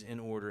movies in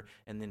order,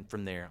 and then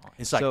from there on,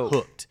 it's like So-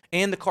 hooked.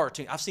 And the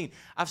cartoon, I've seen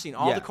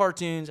all Yeah. the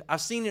cartoons.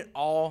 I've seen it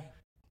all,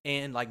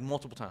 and like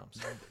multiple times.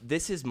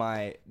 This is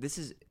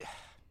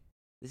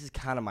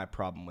kind of my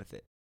problem with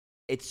it.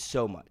 It's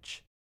so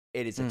much.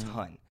 It is a Mhm.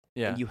 ton.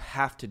 Yeah. And you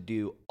have to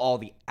do all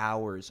the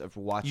hours of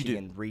watching do.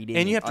 and reading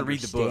And you have to read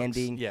the books.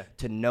 understanding Yeah.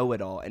 to know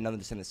it all and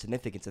understand the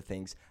significance of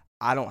things.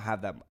 I don't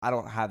have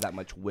that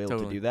much will to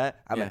Totally. do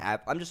that. Yeah.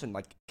 I'm just a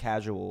like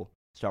casual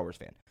Star Wars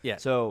fan. Yeah.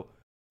 So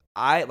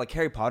I like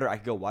Harry Potter. I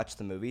could go watch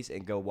the movies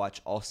and go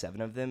watch all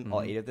 7 of them,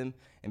 all Mhm. 8 of them,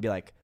 and be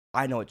like,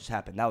 I know what just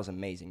happened. That was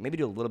amazing. Maybe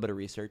do a little bit of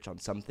research on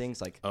some things.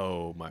 Like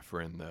Oh, my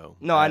friend, though.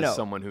 No, I As know.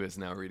 someone who is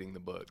now reading the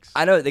books.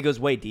 I know it goes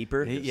way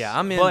deeper. Yeah,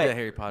 I'm into but,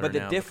 Harry Potter But the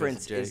now because of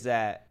difference is Jake.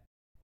 that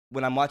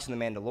when I'm watching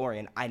The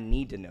Mandalorian, I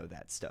need to know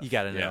that stuff. You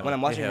got to know. Yeah. When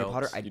I'm It watching Harry helps.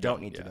 Potter, I You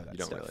don't need to yeah, know that you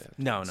don't stuff. really have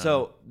to. No.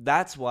 So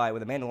that's why when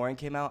The Mandalorian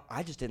came out,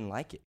 I just didn't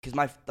like it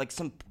because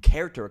some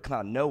character would come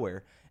out of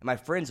nowhere, and my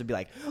friends would be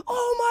like,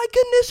 "Oh my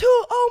goodness, who?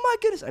 Oh my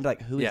goodness!" I'd be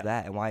like, "Who is Yeah.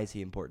 that? And why is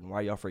he important? Why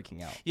are y'all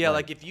freaking out?" Yeah,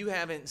 like if you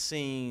haven't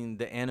seen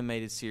the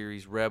animated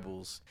series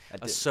Rebels, I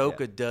did,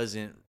 Ahsoka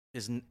doesn't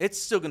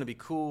it's still going to be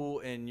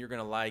cool and you're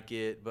going to like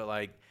it, but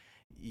like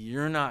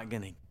you're not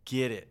going to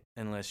get it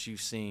unless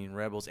you've seen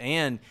Rebels.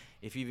 And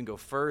if you even go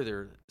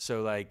further,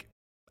 so like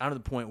I'm to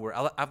the point where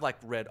I've like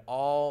read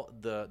all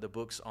the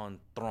books on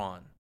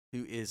Thrawn,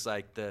 who is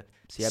like the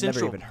See, I've never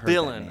central even heard that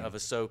villain name. of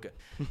Ahsoka.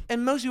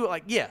 And most people are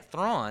like, yeah,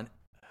 Thrawn,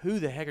 who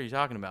the heck are you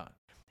talking about?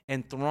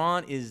 And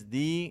Thrawn is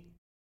the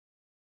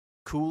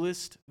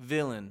coolest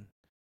villain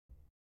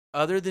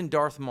other than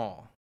Darth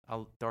Maul.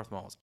 Darth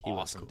Maul is He was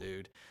awesome, cool.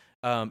 dude.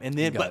 And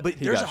then, got- but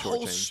he there's a got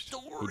whole shortchanged.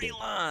 He did.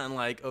 storyline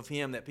like of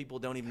him that people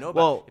don't even know about.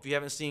 Well, if you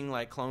haven't seen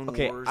like Clone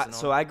Okay, Wars, and all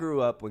so I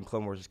grew up when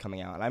Clone Wars was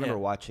coming out, and I remember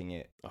Yeah. watching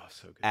it Oh,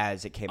 so good.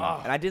 as it came out,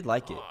 Oh, and I did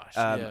like it. gosh,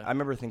 yeah. I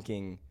remember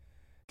thinking,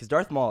 because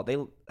Darth Maul, I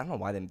don't know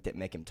why they didn't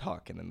make him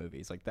talk in the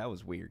movies. Like that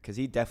was weird, because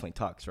he definitely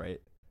talks,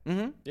 right?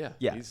 Mm-hmm. Yeah.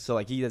 Yeah. he's- So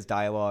like he does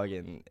dialogue,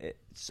 and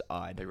it's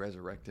odd. They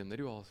resurrect him. They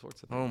do all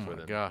sorts of Oh things my with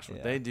him. gosh, what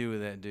Yeah. they do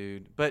with that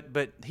dude.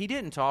 But he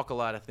didn't talk a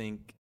lot, I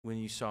think, when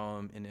you saw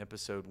him in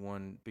episode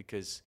 1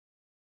 because,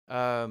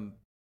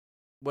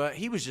 well,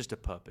 he was just a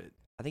puppet.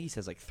 I think he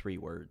says like 3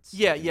 words.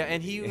 Yeah, in yeah, the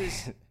and he movie.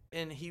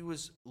 was he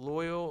was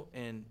loyal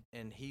and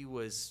he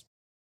was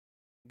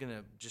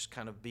gonna just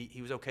kind of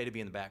he was okay to be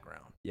in the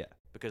background. Yeah.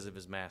 Because of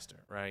his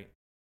master, right?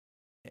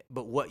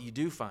 But what you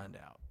do find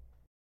out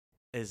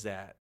is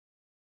that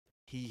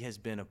he has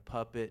been a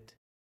puppet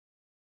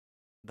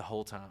the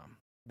whole time.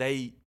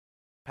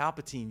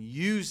 Palpatine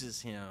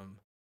uses him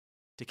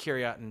to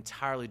carry out an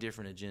entirely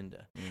different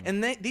agenda. Mm.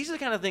 And these are the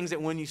kind of things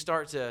that when you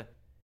start to,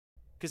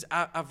 because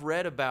I've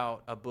read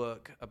about a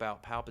book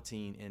about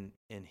Palpatine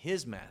and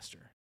his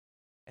master,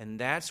 and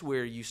that's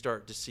where you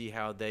start to see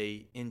how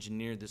they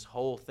engineered this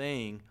whole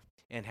thing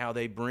and how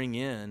they bring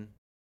in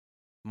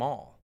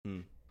Maul.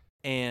 Mm.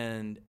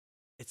 And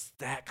it's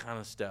that kind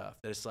of stuff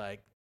that it's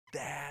like,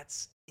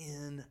 that's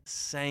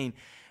insane.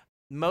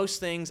 Most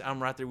things,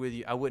 I'm right there with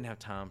you. I wouldn't have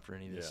time for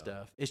any of this Yeah.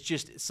 stuff. It's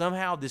just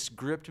somehow this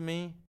gripped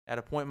me at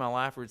a point in my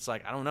life where it's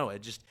like, I don't know,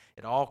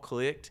 it all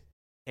clicked.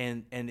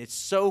 And it's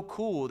so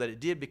cool that it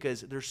did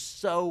because there's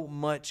so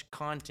much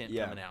content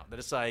Yeah. coming out that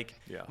it's like,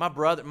 Yeah.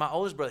 my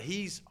oldest brother,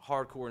 he's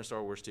hardcore in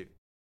Star Wars too.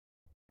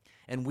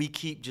 And we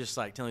keep just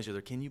like telling each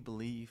other, can you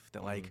believe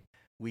that like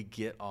we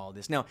get all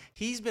this? Now,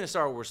 he's been a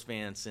Star Wars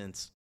fan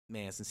since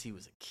he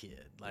was a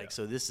kid. Like,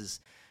 Yeah. so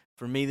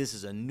for me, this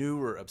is a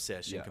newer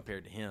obsession Yeah.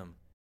 compared to him.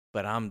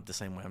 But I'm the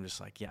same way. I'm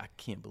just like, yeah, I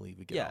can't believe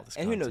we get Yeah, all this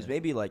and content. who knows?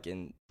 Maybe like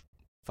in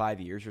 5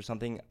 years or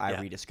something, I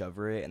Yeah.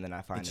 rediscover it, and then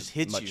I find just it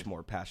hits much you.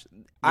 more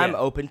passion. Yeah. I'm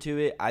open to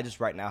it. I just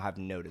right now have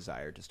no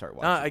desire to start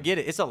watching. I get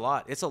it. It's a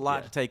lot. It's a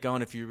lot Yeah. to take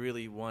on if you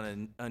really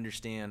want to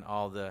understand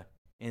all the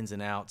ins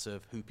and outs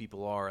of who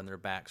people are and their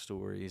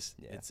backstories.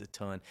 Yeah. It's a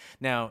ton.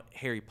 Now,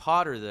 Harry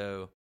Potter,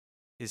 though,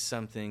 is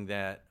something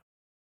that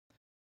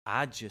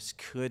I just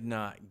could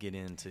not get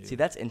into. See,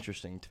 that's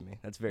interesting to me.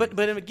 That's very.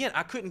 But again,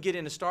 I couldn't get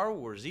into Star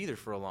Wars either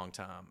for a long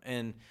time,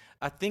 and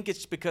I think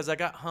it's because I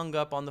got hung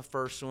up on the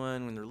first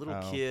one when they're little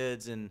Oh.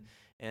 kids, and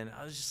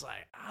I was just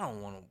like, I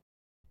don't want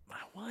to.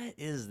 What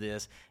is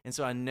this? And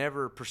so I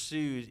never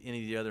pursued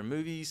any of the other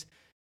movies.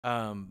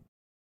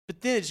 But But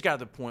then it just got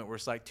to the point where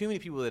it's like too many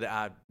people that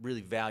I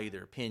really value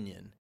their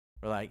opinion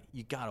are like,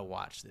 you got to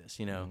watch this,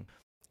 you know?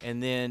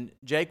 And then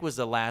Jake was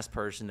the last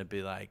person to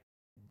be like,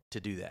 to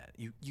do that.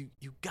 You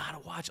got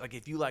to watch. Like,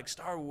 if you like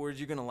Star Wars,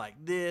 you're going to like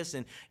this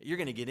and you're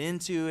going to get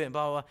into it and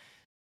blah, blah, blah.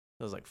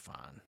 I was like,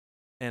 fine.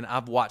 And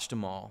I've watched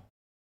them all.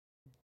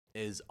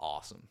 It is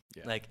awesome.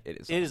 Yeah, like,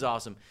 it is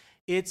awesome.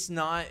 It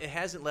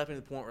hasn't left me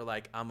to the point where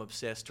like I'm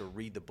obsessed to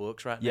read the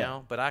books right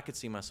now, but I could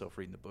see myself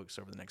reading the books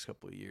over the next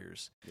couple of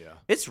years. Yeah.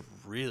 It's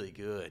really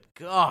good.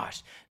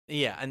 Gosh.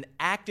 Yeah. And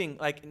acting,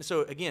 like,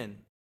 so again,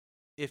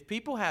 if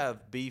people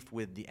have beef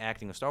with the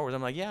acting of Star Wars,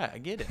 I'm like, yeah, I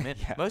get it, man.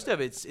 Most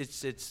of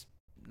it's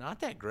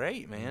not that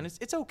great, man.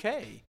 It's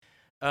okay.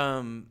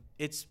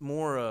 It's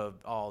more of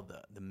all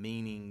the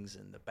meanings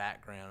and the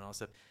background and all that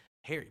stuff.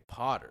 Harry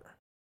Potter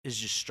is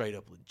just straight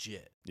up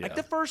legit. Yeah. Like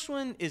the first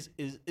one is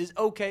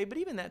okay, but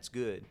even that's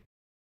good.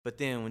 But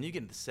then when you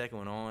get the second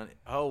one on,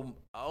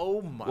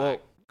 oh my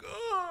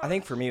god! I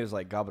think for me it was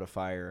like Goblet of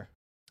Fire.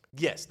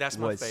 Yes, that's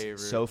my was favorite.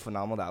 so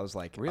phenomenal that I was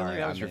like, Really, all right,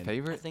 that was I'm your in.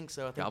 favorite? I think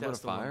so. I think Goblet that's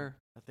of the one. Fire.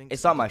 I think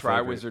It's so. not my Tri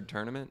favorite. Wizard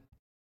Tournament.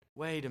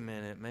 Wait a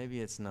minute,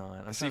 maybe it's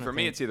not. I'm See, trying to for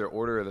me, think. it's either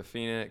Order of the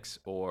Phoenix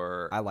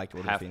or I liked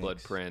Order of the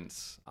Half-Blood Phoenix.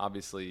 Prince.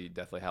 Obviously,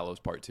 Deathly Hallows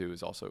Part 2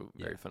 is also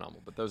very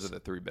phenomenal, but those are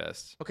the three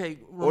best. Okay,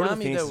 Order of remind the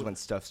me Phoenix though. is when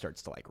stuff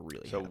starts to like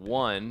really. So happen.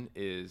 1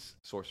 is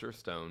Sorcerer's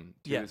Stone,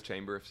 2 Yeah. is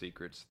Chamber of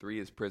Secrets, 3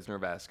 is Prisoner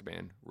of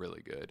Azkaban,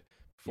 really good.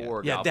 Yeah.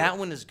 4, Yeah, Goblet, that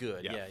one is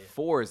good. Yeah,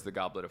 4 is the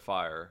Goblet of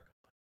Fire.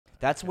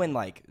 That's when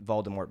like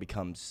Voldemort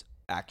becomes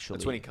actually.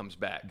 That's when he comes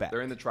back. back.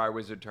 They're in the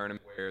Tri-Wizard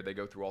Tournament where they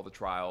go through all the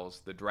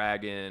trials, the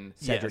dragon,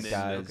 Cedric and then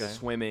dies. the Okay.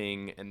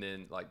 swimming, and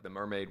then like the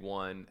mermaid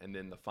one, and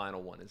then the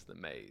final one is the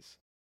maze.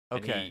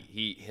 And Okay.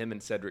 him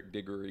and Cedric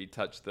Diggory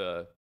touch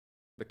the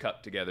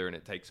cup together, and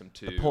it takes them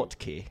to the port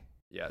key.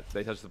 Yeah,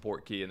 they touch the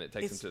port key, and it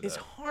takes them to It's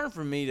the. hard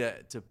for me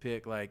to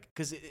pick like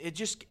because it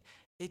just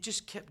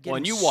kept getting Well,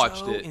 and you watched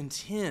so it.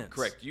 intense.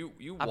 Correct. You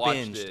I watched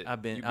binged. it. I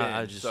binged. You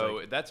I binged. just, so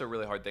like- that's a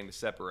really hard thing to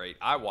separate.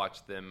 I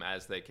watched them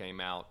as they came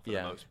out for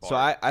the most part. So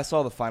I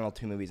saw the final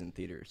 2 movies in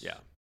theaters. Yeah.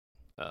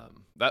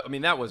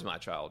 That was my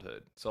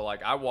childhood. So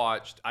like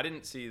I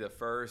didn't see the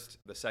first,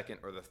 the second,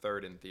 or the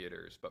third in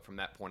theaters, but from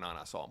that point on,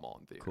 I saw them all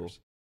in theaters.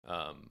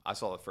 Cool. I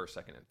saw the first,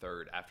 second, and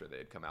third after they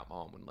had come out. My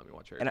mom wouldn't let me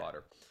watch Harry And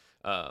Potter.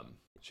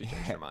 She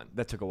changed her mind.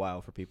 That took a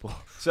while for people.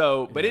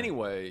 So, but Yeah.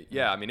 anyway,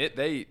 yeah, I mean,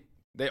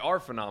 they are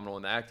phenomenal,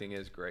 and the acting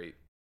is great.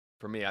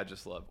 For me, I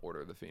just love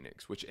Order of the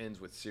Phoenix, which ends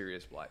with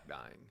Sirius Black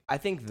dying. I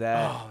think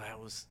that. that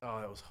was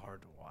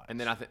hard to watch. And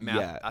then I think,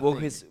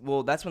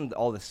 That's when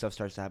all this stuff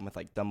starts to happen with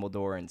like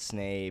Dumbledore and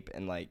Snape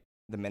and like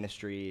the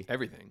Ministry.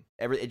 everything.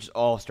 It just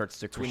all starts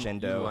to It's when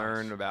crescendo. you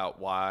learn about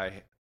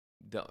why.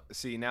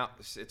 See, now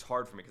it's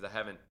hard for me because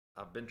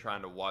I've been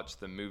trying to watch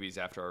the movies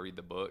after I read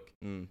the book,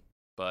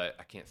 but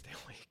I can't stay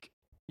awake.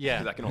 yeah,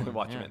 Because I can only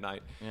watch them at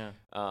night. Yeah.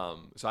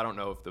 So I don't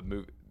know if the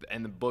movie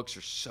and the books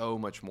are so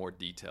much more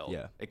detailed,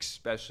 Yeah.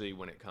 especially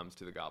when it comes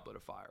to the Goblet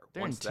of Fire.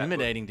 They're Once that book-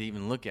 intimidating to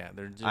even look at.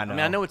 They're just, I I mean,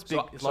 I know. know it's big,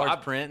 So large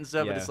I've- print and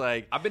stuff, but Yeah. it's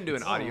like I've been doing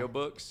it's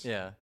audiobooks,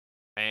 yeah.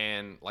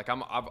 and like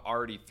I've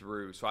already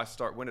through. So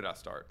when did I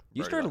start?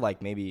 You Already, started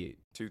like maybe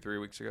 2-3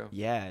 weeks ago.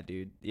 yeah,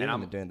 dude. You And haven't I'm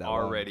been doing that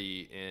long.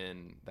 already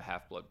in the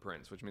Half-Blood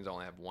Prince, which means I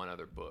only have one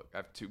other book. I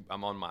have 2.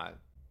 I'm on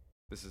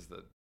this is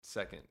the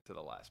second to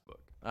the last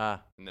book, and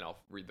then I'll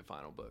read the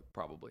final book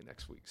probably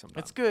next week sometime.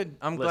 It's good.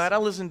 I'm glad I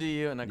listened to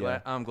you, and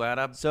I'm glad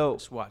I So,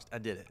 just watched. I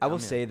did it. I will I'm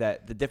in. say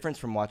that the difference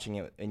from watching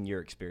it in your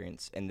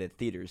experience in the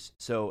theaters.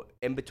 So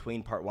in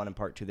between part 1 and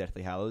part 2,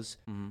 Deathly Hallows,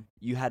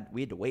 we had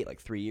to wait like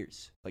 3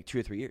 years, like 2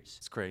 or 3 years.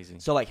 It's crazy.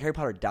 So like Harry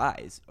Potter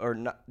dies, or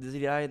not? Does he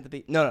die at the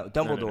beginning? No,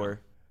 Dumbledore.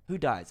 Who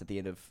dies at the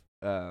end of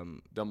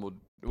Dumbledore.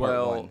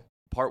 Part 1.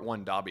 Part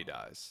 1, Dobby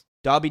dies.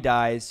 Dobby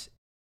dies.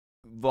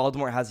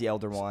 Voldemort has the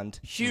Elder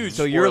Wand. Huge.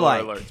 So you're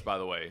spoiler like, alerts, by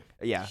the way.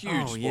 yeah, Huge.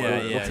 Oh, spoiler yeah,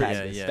 alerts. We'll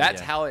tag this.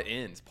 That's how it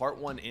ends. Part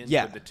 1 ends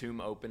Yeah. with the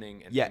tomb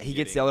opening. And yeah. him He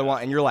gets the getting Elder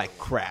Wand, and you're like,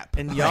 crap.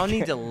 And y'all Like-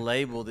 need to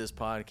label this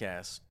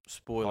podcast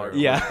spoiler. Hard- alert.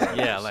 Yeah.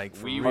 yeah, like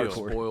for we real. will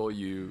spoil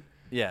you.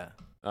 Yeah.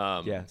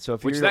 Yeah. So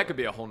if Which you're, that could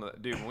be a whole nother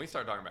dude. When we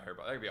start talking about Harry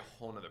Potter, that could be a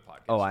whole nother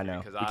podcast. oh, for I me,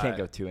 know. 'cause We can't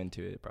go too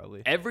into it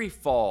probably. Every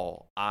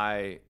fall,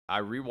 I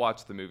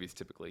rewatch the movies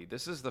typically.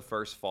 This is the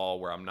first fall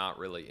where I'm not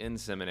really in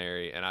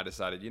seminary, and I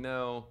decided,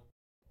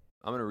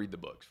 I'm going to read the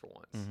books for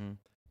once. Mm-hmm.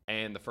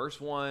 And the first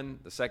one,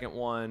 the second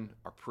one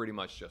are pretty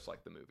much just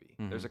like the movie.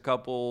 Mhm. There's a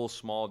couple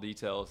small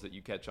details that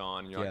you catch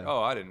on, and you're like, Yeah.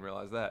 oh, I didn't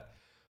realize that.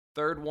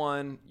 Third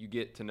one, you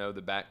get to know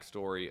the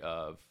backstory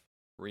of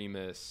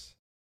Remus,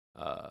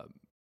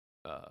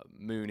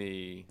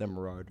 Mooney, The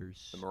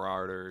Marauders. the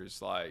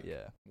Marauders, like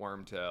Yeah.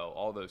 Wormtail,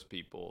 all those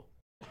people.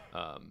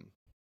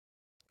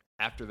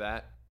 After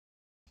that,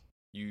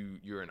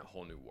 you're in a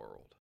whole new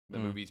world. The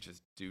movies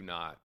just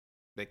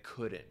they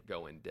couldn't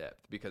go in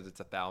depth because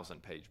it's a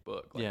 1,000-page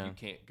book. Like Yeah. you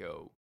can't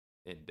go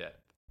in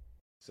depth.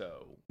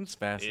 So It's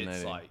fascinating.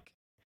 it's like,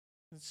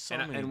 There's so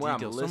and many where I'm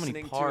details, so many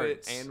listening to it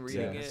parts. and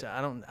reading Yeah. it. So I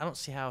don't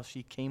see how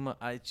she came up.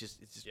 It's just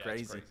Yeah,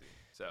 crazy. it's crazy.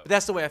 So But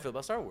that's the way I feel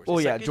about Star Wars. Well,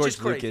 It's yeah, like, it's George just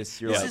crazy.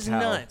 Lucas, you're This like, is how?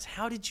 nuts.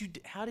 How did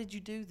you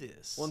do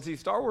this? well, and see,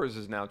 Star Wars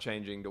is now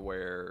changing to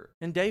where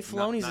And Dave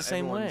Filoni's not the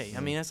same way. everyone's- I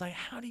mean, it's like,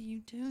 how do you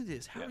do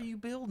this? How Yeah. are you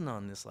building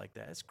on this like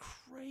that? It's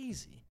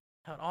crazy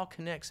how it all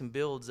connects and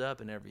builds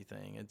up and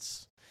everything.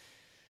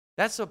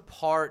 That's a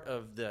part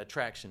of the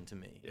attraction to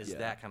me. Is Yeah.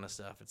 that kind of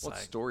stuff? It's well, like,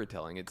 it's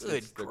storytelling. It's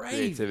good the gravy.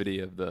 creativity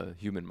of the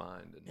human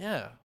mind. And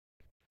yeah,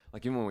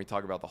 like even when we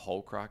talk about the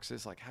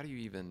Horcruxes, like how do you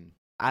even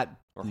I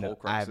or no,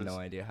 Horcruxes? I have no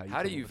idea how you.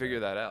 How do come you up with figure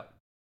that? that out?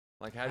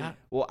 Like how do you?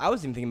 Well, I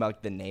was even thinking about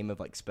like, the name of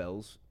like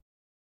spells.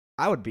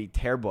 I would be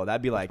terrible.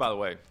 That'd be like By the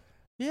way,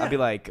 yeah. I'd be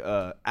like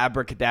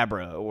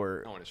abracadabra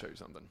or I want to show you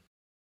something.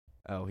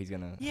 oh he's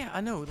gonna Yeah,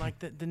 I know. Like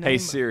the name. Hey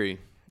of- Siri,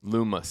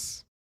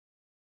 Lumos.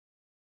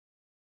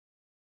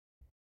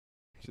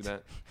 See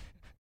that?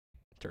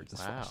 turn his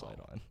Wow. flashlight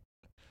on.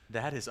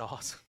 That is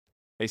awesome.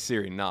 Hey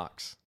Siri,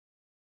 Knox.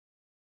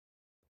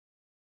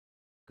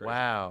 Great.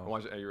 Wow.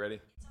 Are you ready?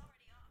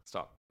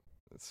 Stop.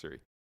 That's Siri.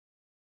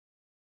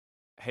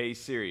 Hey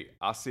Siri,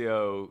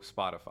 Asio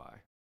Spotify.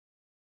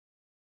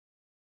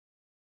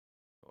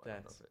 Oh, I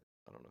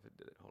don't know if it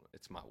did it. Hold on.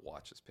 It's my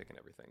watch that's picking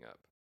everything up.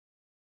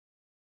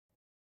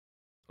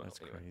 Well, That's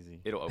anyway,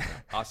 crazy. It'll open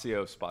up.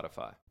 Asio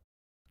Spotify.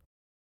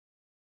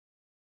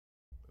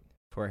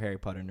 For a Harry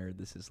Potter nerd,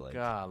 this is like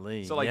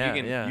Golly. So like yeah,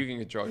 you can yeah.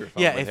 control your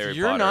phone. Yeah, with if Harry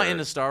you're Potter. not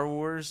into Star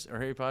Wars or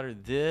Harry Potter,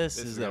 this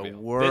is the gonna be-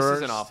 worst. This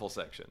is an awful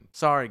section.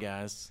 Sorry,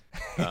 guys.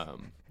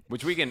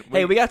 Which we can.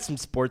 hey, we got some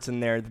sports in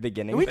there at the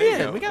beginning. We There you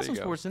did. go, We got there some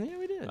you go. sports in there.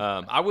 We did.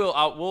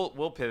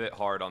 We'll pivot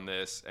hard on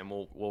this, and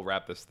we'll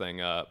wrap this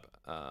thing up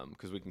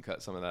because we can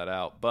cut some of that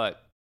out.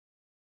 But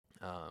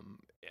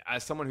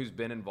as someone who's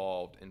been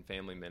involved in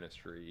family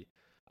ministry,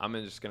 I'm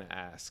just going to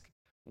ask,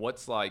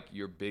 what's like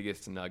your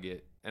biggest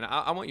nugget? And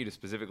I want you to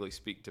specifically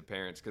speak to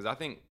parents because I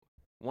think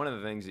one of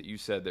the things that you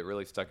said that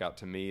really stuck out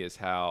to me is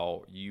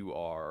how you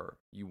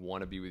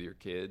want to be with your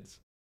kids.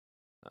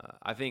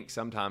 I think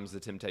sometimes the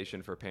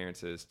temptation for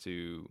parents is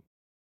to,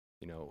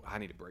 I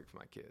need a break from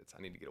my kids.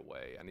 I need to get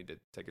away. I need to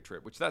take a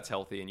trip, which that's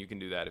healthy, and you can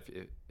do that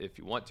if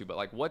you want to. But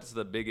like, what's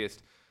the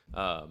biggest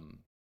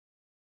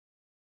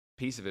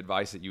piece of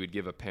advice that you would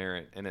give a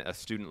parent, and a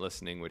student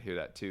listening would hear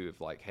that too?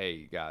 If like,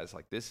 hey guys,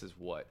 like this is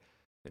what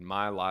in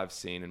my life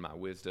scene, in my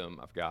wisdom,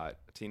 I've got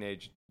a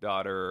teenage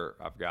daughter,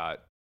 I've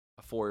got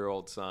a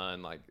 4-year-old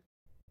son. Like,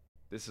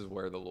 this is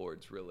where the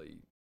Lord's really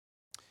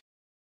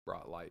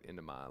brought light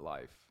into my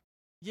life.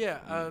 Yeah.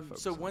 need to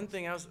focus So on one this.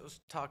 thing I was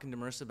talking to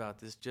Marissa about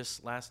this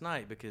just last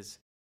night because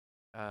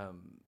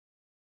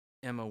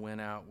Emma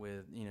went out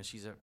with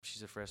she's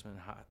a freshman in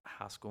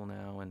high school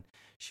now, and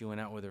she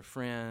went out with her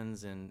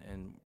friends and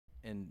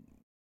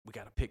we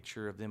got a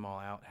picture of them all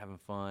out having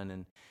fun.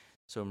 And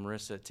so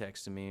Marissa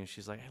texted me and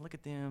she's like, "Hey, look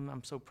at them!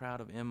 I'm so proud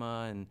of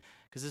Emma," and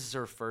because this is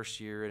her first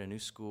year at a new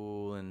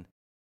school, and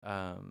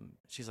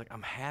she's like,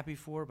 "I'm happy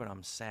for her, but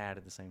I'm sad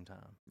at the same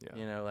time."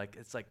 Yeah. Like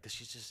it's like 'cause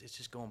it's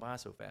just going by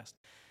so fast.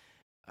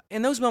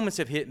 And those moments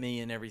have hit me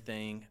and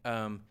everything.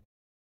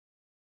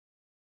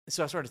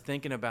 So I started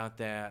thinking about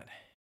that,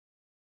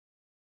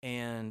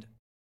 and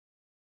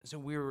so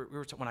we were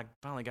when I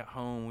finally got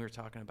home, we were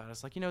talking about it.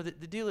 It's like, the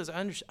deal is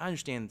I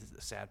understand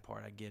the sad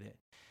part, I get it,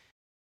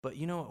 but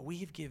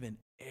we've given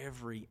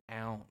every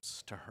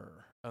ounce to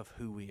her of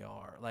who we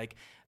are. Like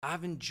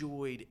I've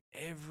enjoyed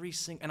every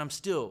single, and I'm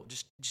still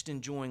just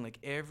enjoying like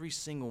every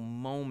single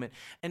moment.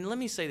 And let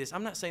me say this: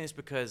 I'm not saying this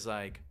because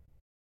like,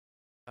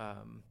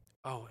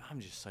 oh, I'm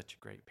just such a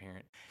great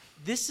parent.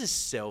 This is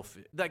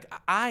selfish. Like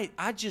I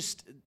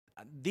just,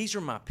 these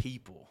are my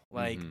people.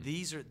 Like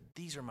these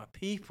are my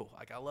people.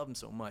 Like I love them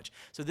so much.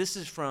 So this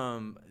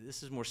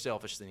is more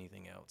selfish than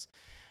anything else.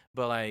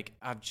 But like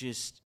I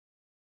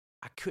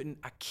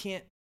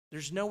can't.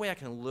 There's no way I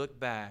can look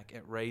back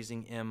at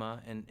raising Emma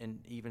and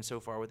even so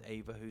far with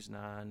Ava, who's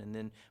 9, and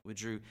then with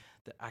Drew,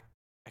 that I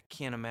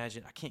can't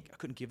imagine. I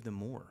couldn't give them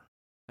more.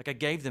 Like I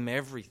gave them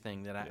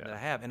everything that I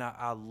have, and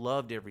I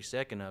loved every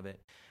second of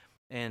it.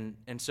 And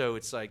so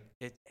it's like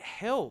it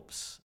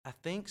helps, I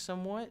think,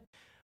 somewhat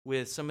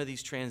with some of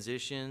these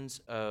transitions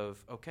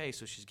of, okay,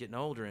 so she's getting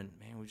older, and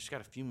man, we just got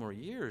a few more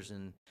years,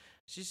 and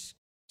she's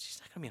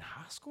not gonna be in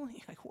high school.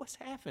 Like, what's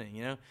happening,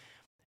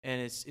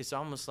 And it's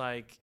almost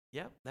like,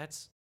 yep,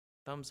 that's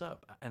thumbs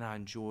up, and I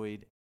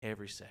enjoyed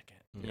every second,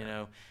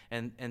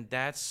 and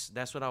that's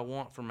what I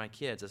want for my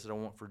kids. That's what I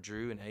want for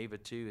Drew and Ava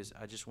too. Is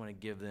I just want to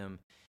give them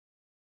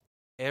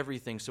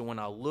everything, so when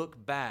I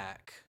look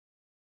back,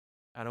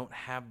 I don't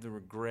have the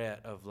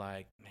regret of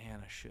like,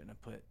 man, I shouldn't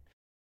have put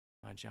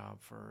my job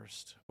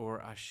first,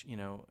 or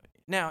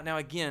Now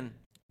again,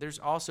 there's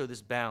also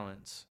this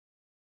balance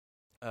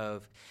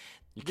of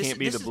You can't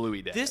be the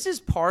Bluey dad. This is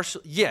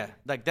partial. Yeah,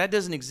 like that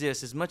doesn't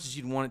exist as much as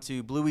you'd want it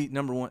to. Bluey,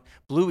 number one.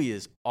 Bluey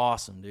is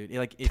awesome, dude.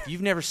 Like if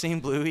you've never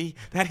seen Bluey,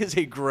 that is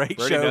a great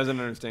Brady show. doesn't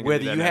understand whether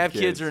he you doesn't have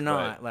kids or right.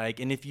 not.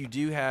 Like, and if you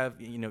do have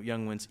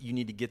young ones, you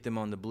need to get them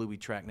on the Bluey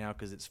track now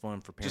because it's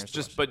fun for parents.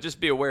 Just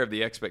be aware of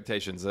the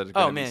expectations that are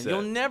going to be set.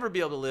 You'll never be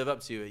able to live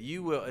up to it.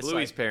 You will. It's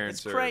Bluey's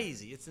parents. It's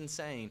crazy. It's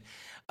insane.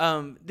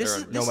 This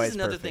is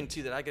another thing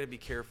too that I got to be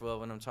careful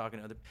of when I'm talking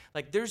to other.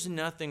 Like, there's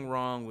nothing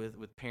wrong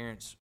with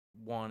parents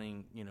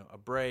wanting a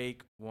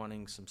break,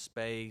 wanting some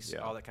space,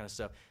 all that kind of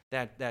stuff.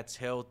 That's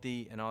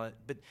healthy and all that.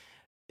 But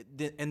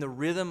the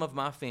rhythm of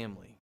my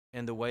family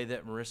and the way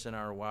that Marissa and I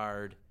are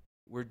wired,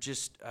 we're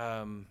just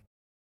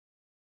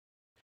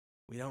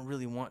we don't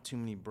really want too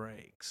many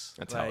breaks.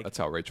 That's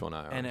how Rachel and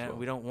I are. And as well.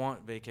 we don't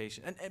want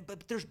vacation.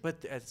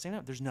 But at the same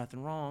time, there's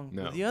nothing wrong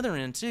No. with the other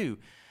end too.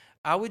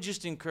 I would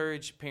just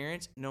encourage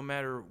parents, no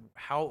matter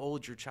how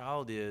old your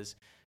child is,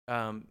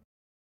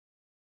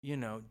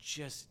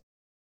 just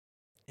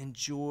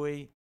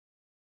enjoy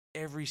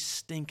every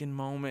stinking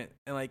moment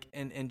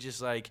and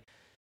just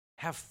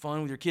have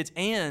fun with your kids.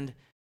 And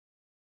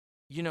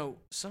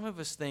some of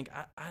us think,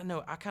 I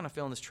know I kind of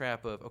fell in this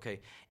trap of,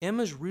 okay,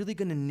 Emma's really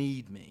going to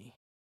need me.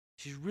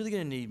 She's really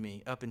going to need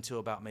me up until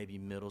about maybe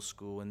middle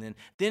school, and then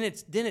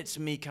it's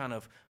me kind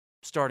of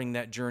starting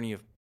that journey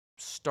of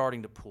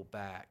starting to pull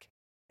back,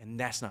 and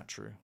that's not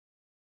true.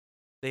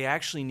 They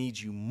actually need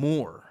you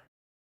more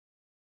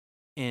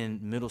in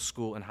middle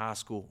school and high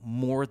school,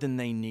 more than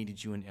they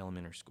needed you in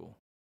elementary school.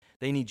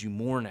 They need you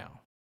more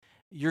now.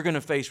 You're going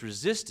to face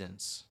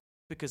resistance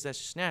because that's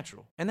just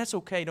natural, and that's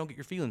okay. Don't get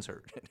your feelings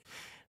hurt.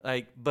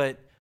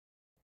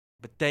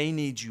 But they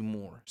need you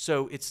more.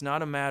 So it's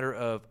not a matter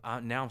of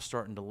now I'm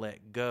starting to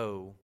let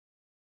go.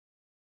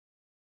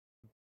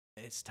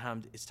 It's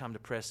time to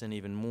press in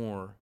even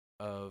more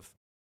of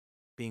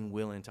being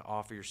willing to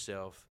offer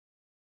yourself,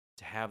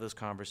 to have those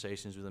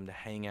conversations with them, to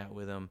hang out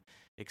with them,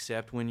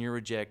 except when you're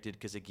rejected,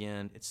 because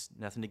again, it's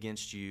nothing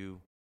against you.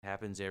 It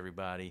happens to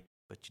everybody,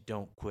 but you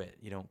don't quit.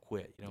 You don't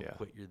quit. You don't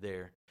quit. You're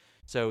there.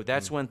 So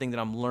that's one thing that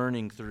I'm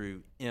learning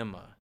through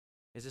Emma.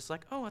 Is it's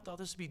like, oh, I thought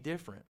this would be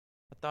different.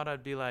 I thought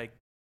I'd be like,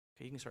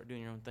 okay, you can start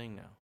doing your own thing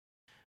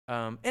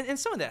now. And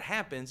some of that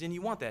happens, and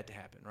you want that to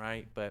happen,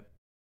 right? But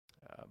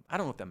I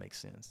don't know if that makes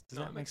sense. Does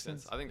that make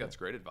sense? I think that's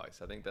great advice.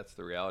 I think that's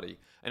the reality.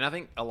 And I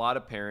think a lot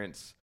of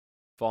parents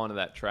fall into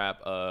that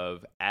trap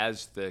of,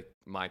 as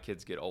my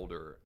kids get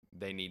older,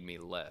 they need me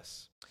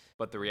less.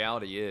 But the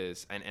reality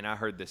is, and I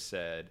heard this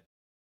said,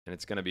 and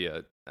it's going to be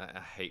I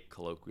hate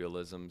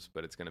colloquialisms,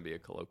 but it's going to be a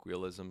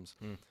colloquialisms.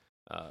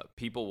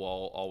 People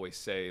will always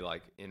say,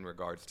 like, in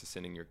regards to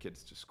sending your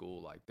kids to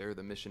school, like, they're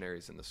the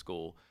missionaries in the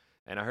school.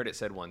 And I heard it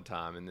said one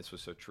time, and this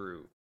was so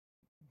true,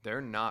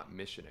 they're not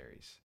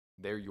missionaries.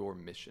 They're your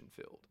mission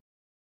field.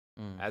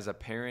 As a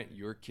parent,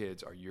 your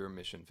kids are your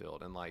mission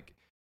field. And, like,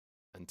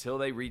 until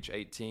they reach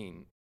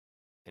 18,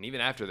 and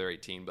even after they're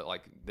 18, but,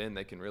 like, then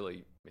they can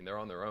really, they're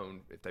on their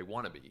own if they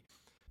want to be.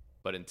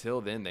 But until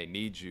then, they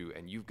need you,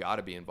 and you've got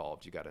to be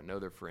involved. You got to know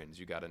their friends.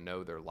 You got to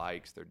know their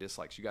likes, their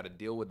dislikes. You got to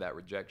deal with that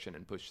rejection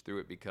and push through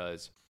it,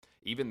 because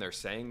even they're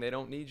saying they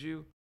don't need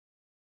you,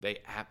 they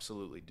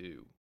absolutely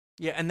do.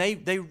 Yeah, and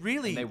they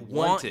really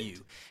want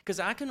you. Because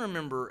I can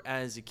remember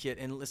as a kid,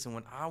 and listen,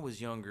 when I was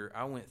younger,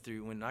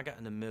 when I got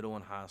into middle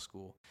and high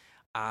school,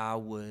 I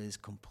was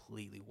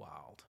completely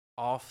wild,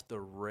 off the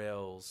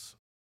rails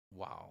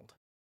wild.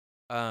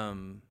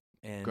 And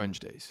Grunge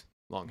days.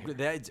 Long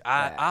hair.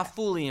 I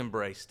fully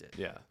embraced it.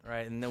 Yeah.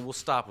 Right. And then we'll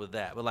stop with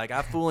that. But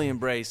I fully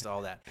embraced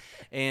all that.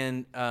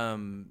 And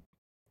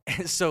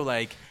so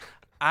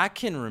I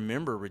can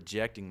remember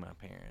rejecting my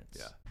parents.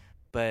 Yeah.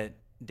 But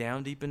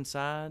down deep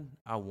inside,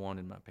 I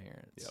wanted my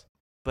parents. Yep.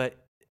 But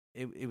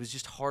it was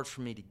just hard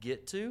for me to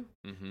get to.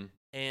 Mm-hmm.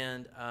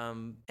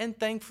 And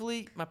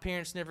thankfully, my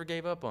parents never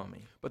gave up on me.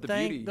 But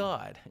thank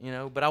God,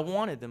 But I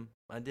wanted them.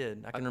 I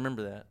did. I can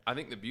remember that. I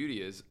think the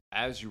beauty is,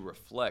 as you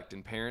reflect,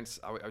 and parents,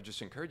 I would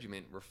just encourage you,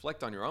 man,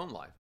 reflect on your own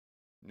life.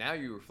 Now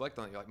you reflect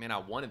on it, you're like, man, I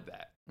wanted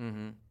that.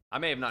 Mm-hmm. I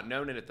may have not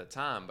known it at the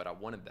time, but I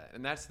wanted that.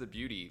 And that's the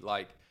beauty,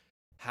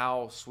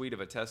 how sweet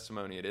of a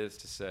testimony it is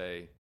to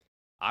say,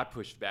 I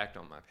pushed back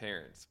on my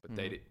parents, but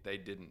they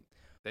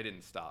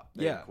didn't stop.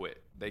 They didn't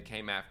quit. They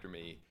came after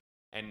me.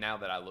 And now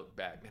that I look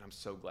back, man, I'm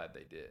so glad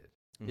they did.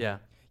 Mm-hmm. Yeah.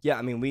 Yeah,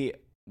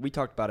 we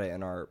talked about it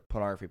in our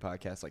pornography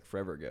podcast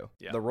forever ago.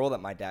 Yeah. The role that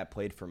my dad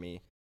played for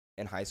me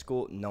in high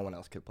school, no one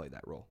else could play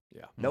that role.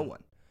 Yeah. No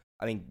one.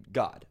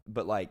 God.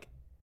 But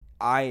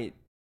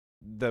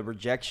the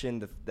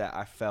rejection that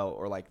I felt,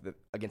 or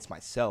against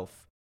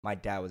myself, my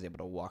dad was able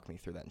to walk me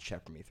through that and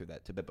shepherd me through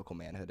that to biblical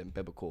manhood and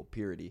biblical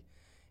purity.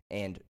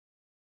 And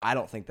I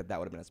don't think that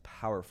would have been as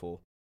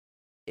powerful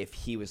if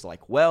he was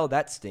like, well,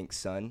 that stinks,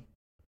 son.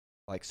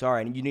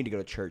 Sorry, you need to go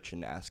to church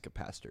and ask a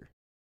pastor.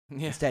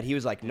 Yeah. Instead, he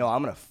was like, no,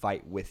 I'm going to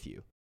fight with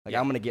you. I'm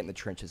going to get in the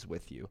trenches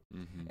with you.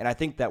 Mm-hmm. And I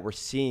think that we're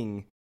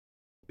seeing,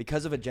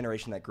 because of a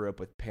generation that grew up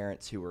with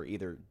parents who were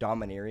either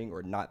domineering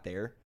or not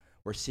there,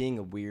 we're seeing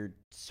a weird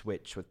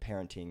switch with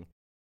parenting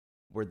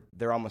where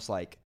they're almost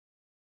like,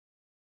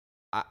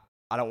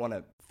 I don't want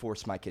to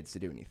force my kids to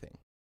do anything.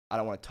 I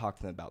don't want to talk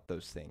to them about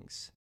those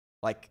things.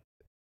 Like,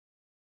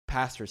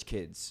 pastors'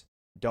 kids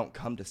don't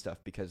come to stuff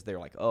because they're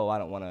like, oh, I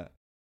don't want to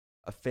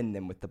offend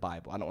them with the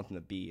Bible. I don't want them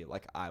to be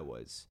like I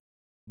was.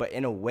 But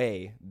in a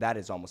way, that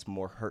is almost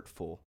more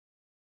hurtful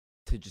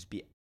to just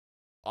be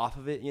off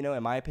of it,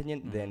 in my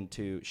opinion, than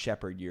to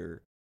shepherd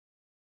your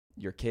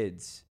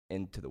kids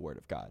into the Word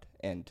of God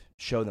and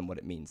show them what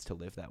it means to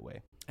live that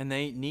way. And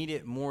they need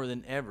it more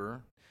than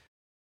ever,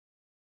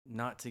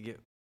 not to get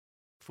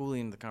fully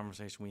into the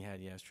conversation we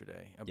had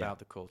yesterday about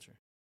the culture.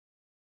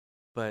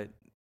 But,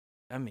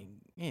 I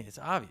mean, it's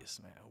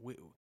obvious, man.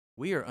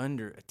 We are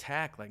under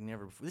attack like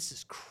never before. This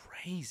is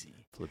crazy.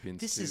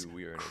 Philippians this 2, is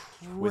we are in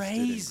a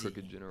crazy. twisted and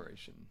crooked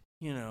generation.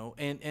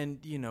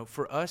 And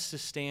for us to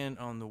stand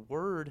on the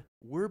Word,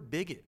 we're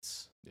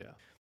bigots.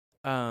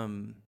 Yeah.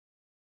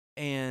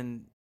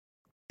 And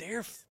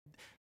they're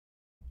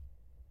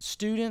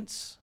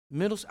students,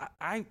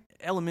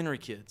 elementary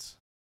kids,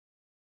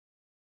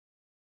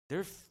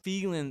 they're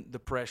feeling the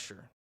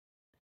pressure.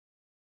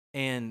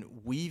 And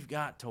we've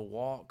got to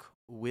walk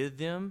with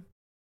them.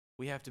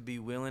 We have to be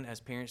willing as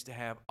parents to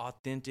have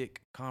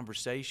authentic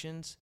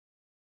conversations.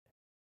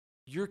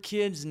 Your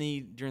kids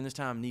during this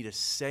time, need a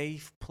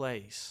safe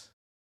place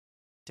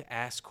to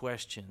ask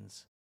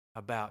questions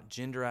about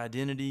gender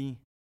identity,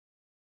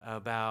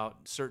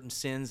 about certain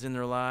sins in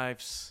their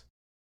lives,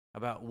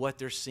 about what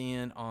they're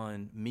seeing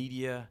on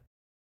media,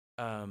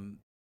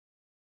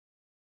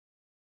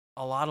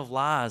 a lot of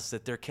lies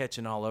that they're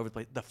catching all over the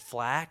place, the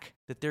flack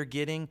that they're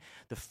getting,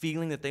 the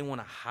feeling that they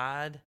want to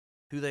hide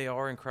who they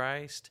are in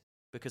Christ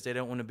because they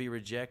don't want to be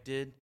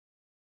rejected.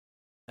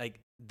 Like,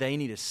 they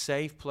need a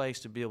safe place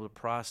to be able to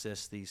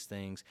process these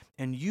things.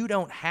 And you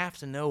don't have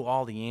to know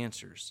all the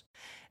answers.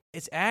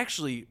 It's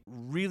actually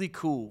really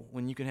cool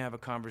when you can have a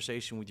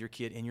conversation with your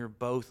kid and you're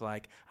both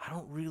like, I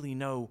don't really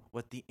know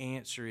what the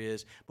answer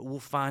is, but we'll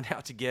find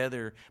out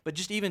together. But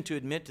just even to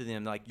admit to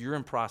them, like, you're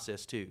in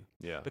process too.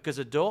 Yeah. Because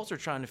adults are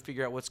trying to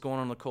figure out what's going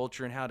on in the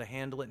culture and how to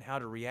handle it and how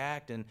to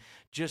react, and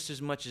just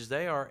as much as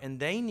they are. And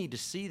they need to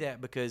see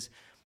that, because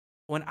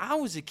when I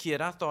was a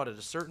kid, I thought at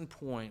a certain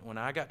point, when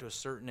I got to a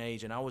certain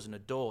age and I was an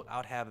adult, I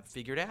would have it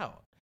figured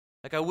out.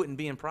 Like, I wouldn't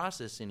be in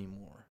process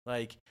anymore.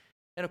 Like,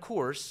 and of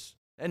course,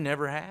 that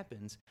never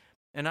happens.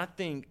 And I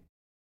think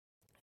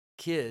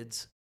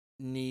kids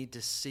need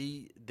to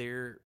see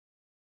their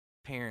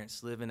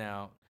parents living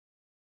out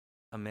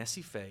a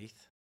messy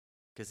faith,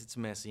 because it's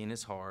messy and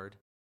it's hard.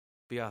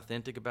 Be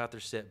authentic about their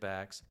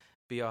setbacks.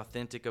 Be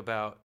authentic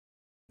about,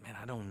 man,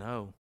 I don't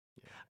know.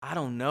 Yeah. I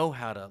don't know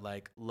how to,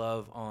 like,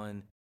 love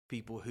on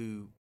people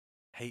who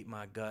hate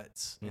my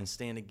guts and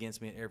stand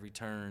against me at every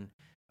turn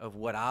of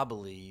what I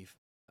believe.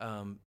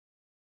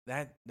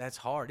 That's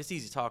hard. It's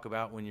easy to talk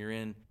about when you're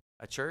in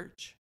a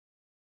church,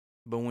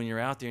 but when you're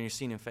out there and you're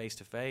seeing them face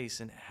to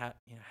face, and how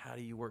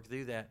do you work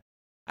through that?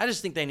 I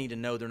just think they need to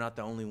know they're not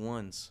the only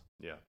ones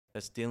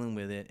that's dealing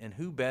with it, and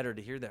who better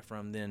to hear that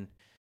from than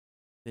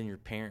your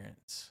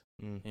parents.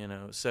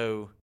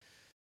 So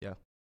yeah.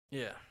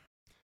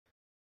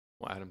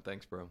 Well, Adam,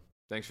 thanks, bro.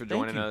 Thanks for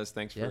joining us.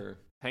 Thanks for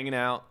hanging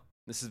out.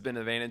 This has been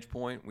a Vantage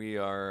Point. We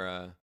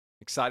are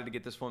excited to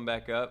get this one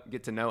back up,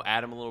 get to know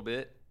Adam a little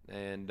bit,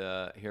 and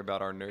hear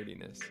about our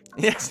nerdiness.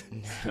 Yes.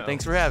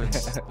 Thanks for having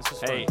us.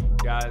 Hey,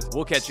 guys,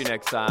 we'll catch you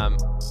next time.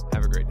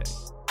 Have a great day.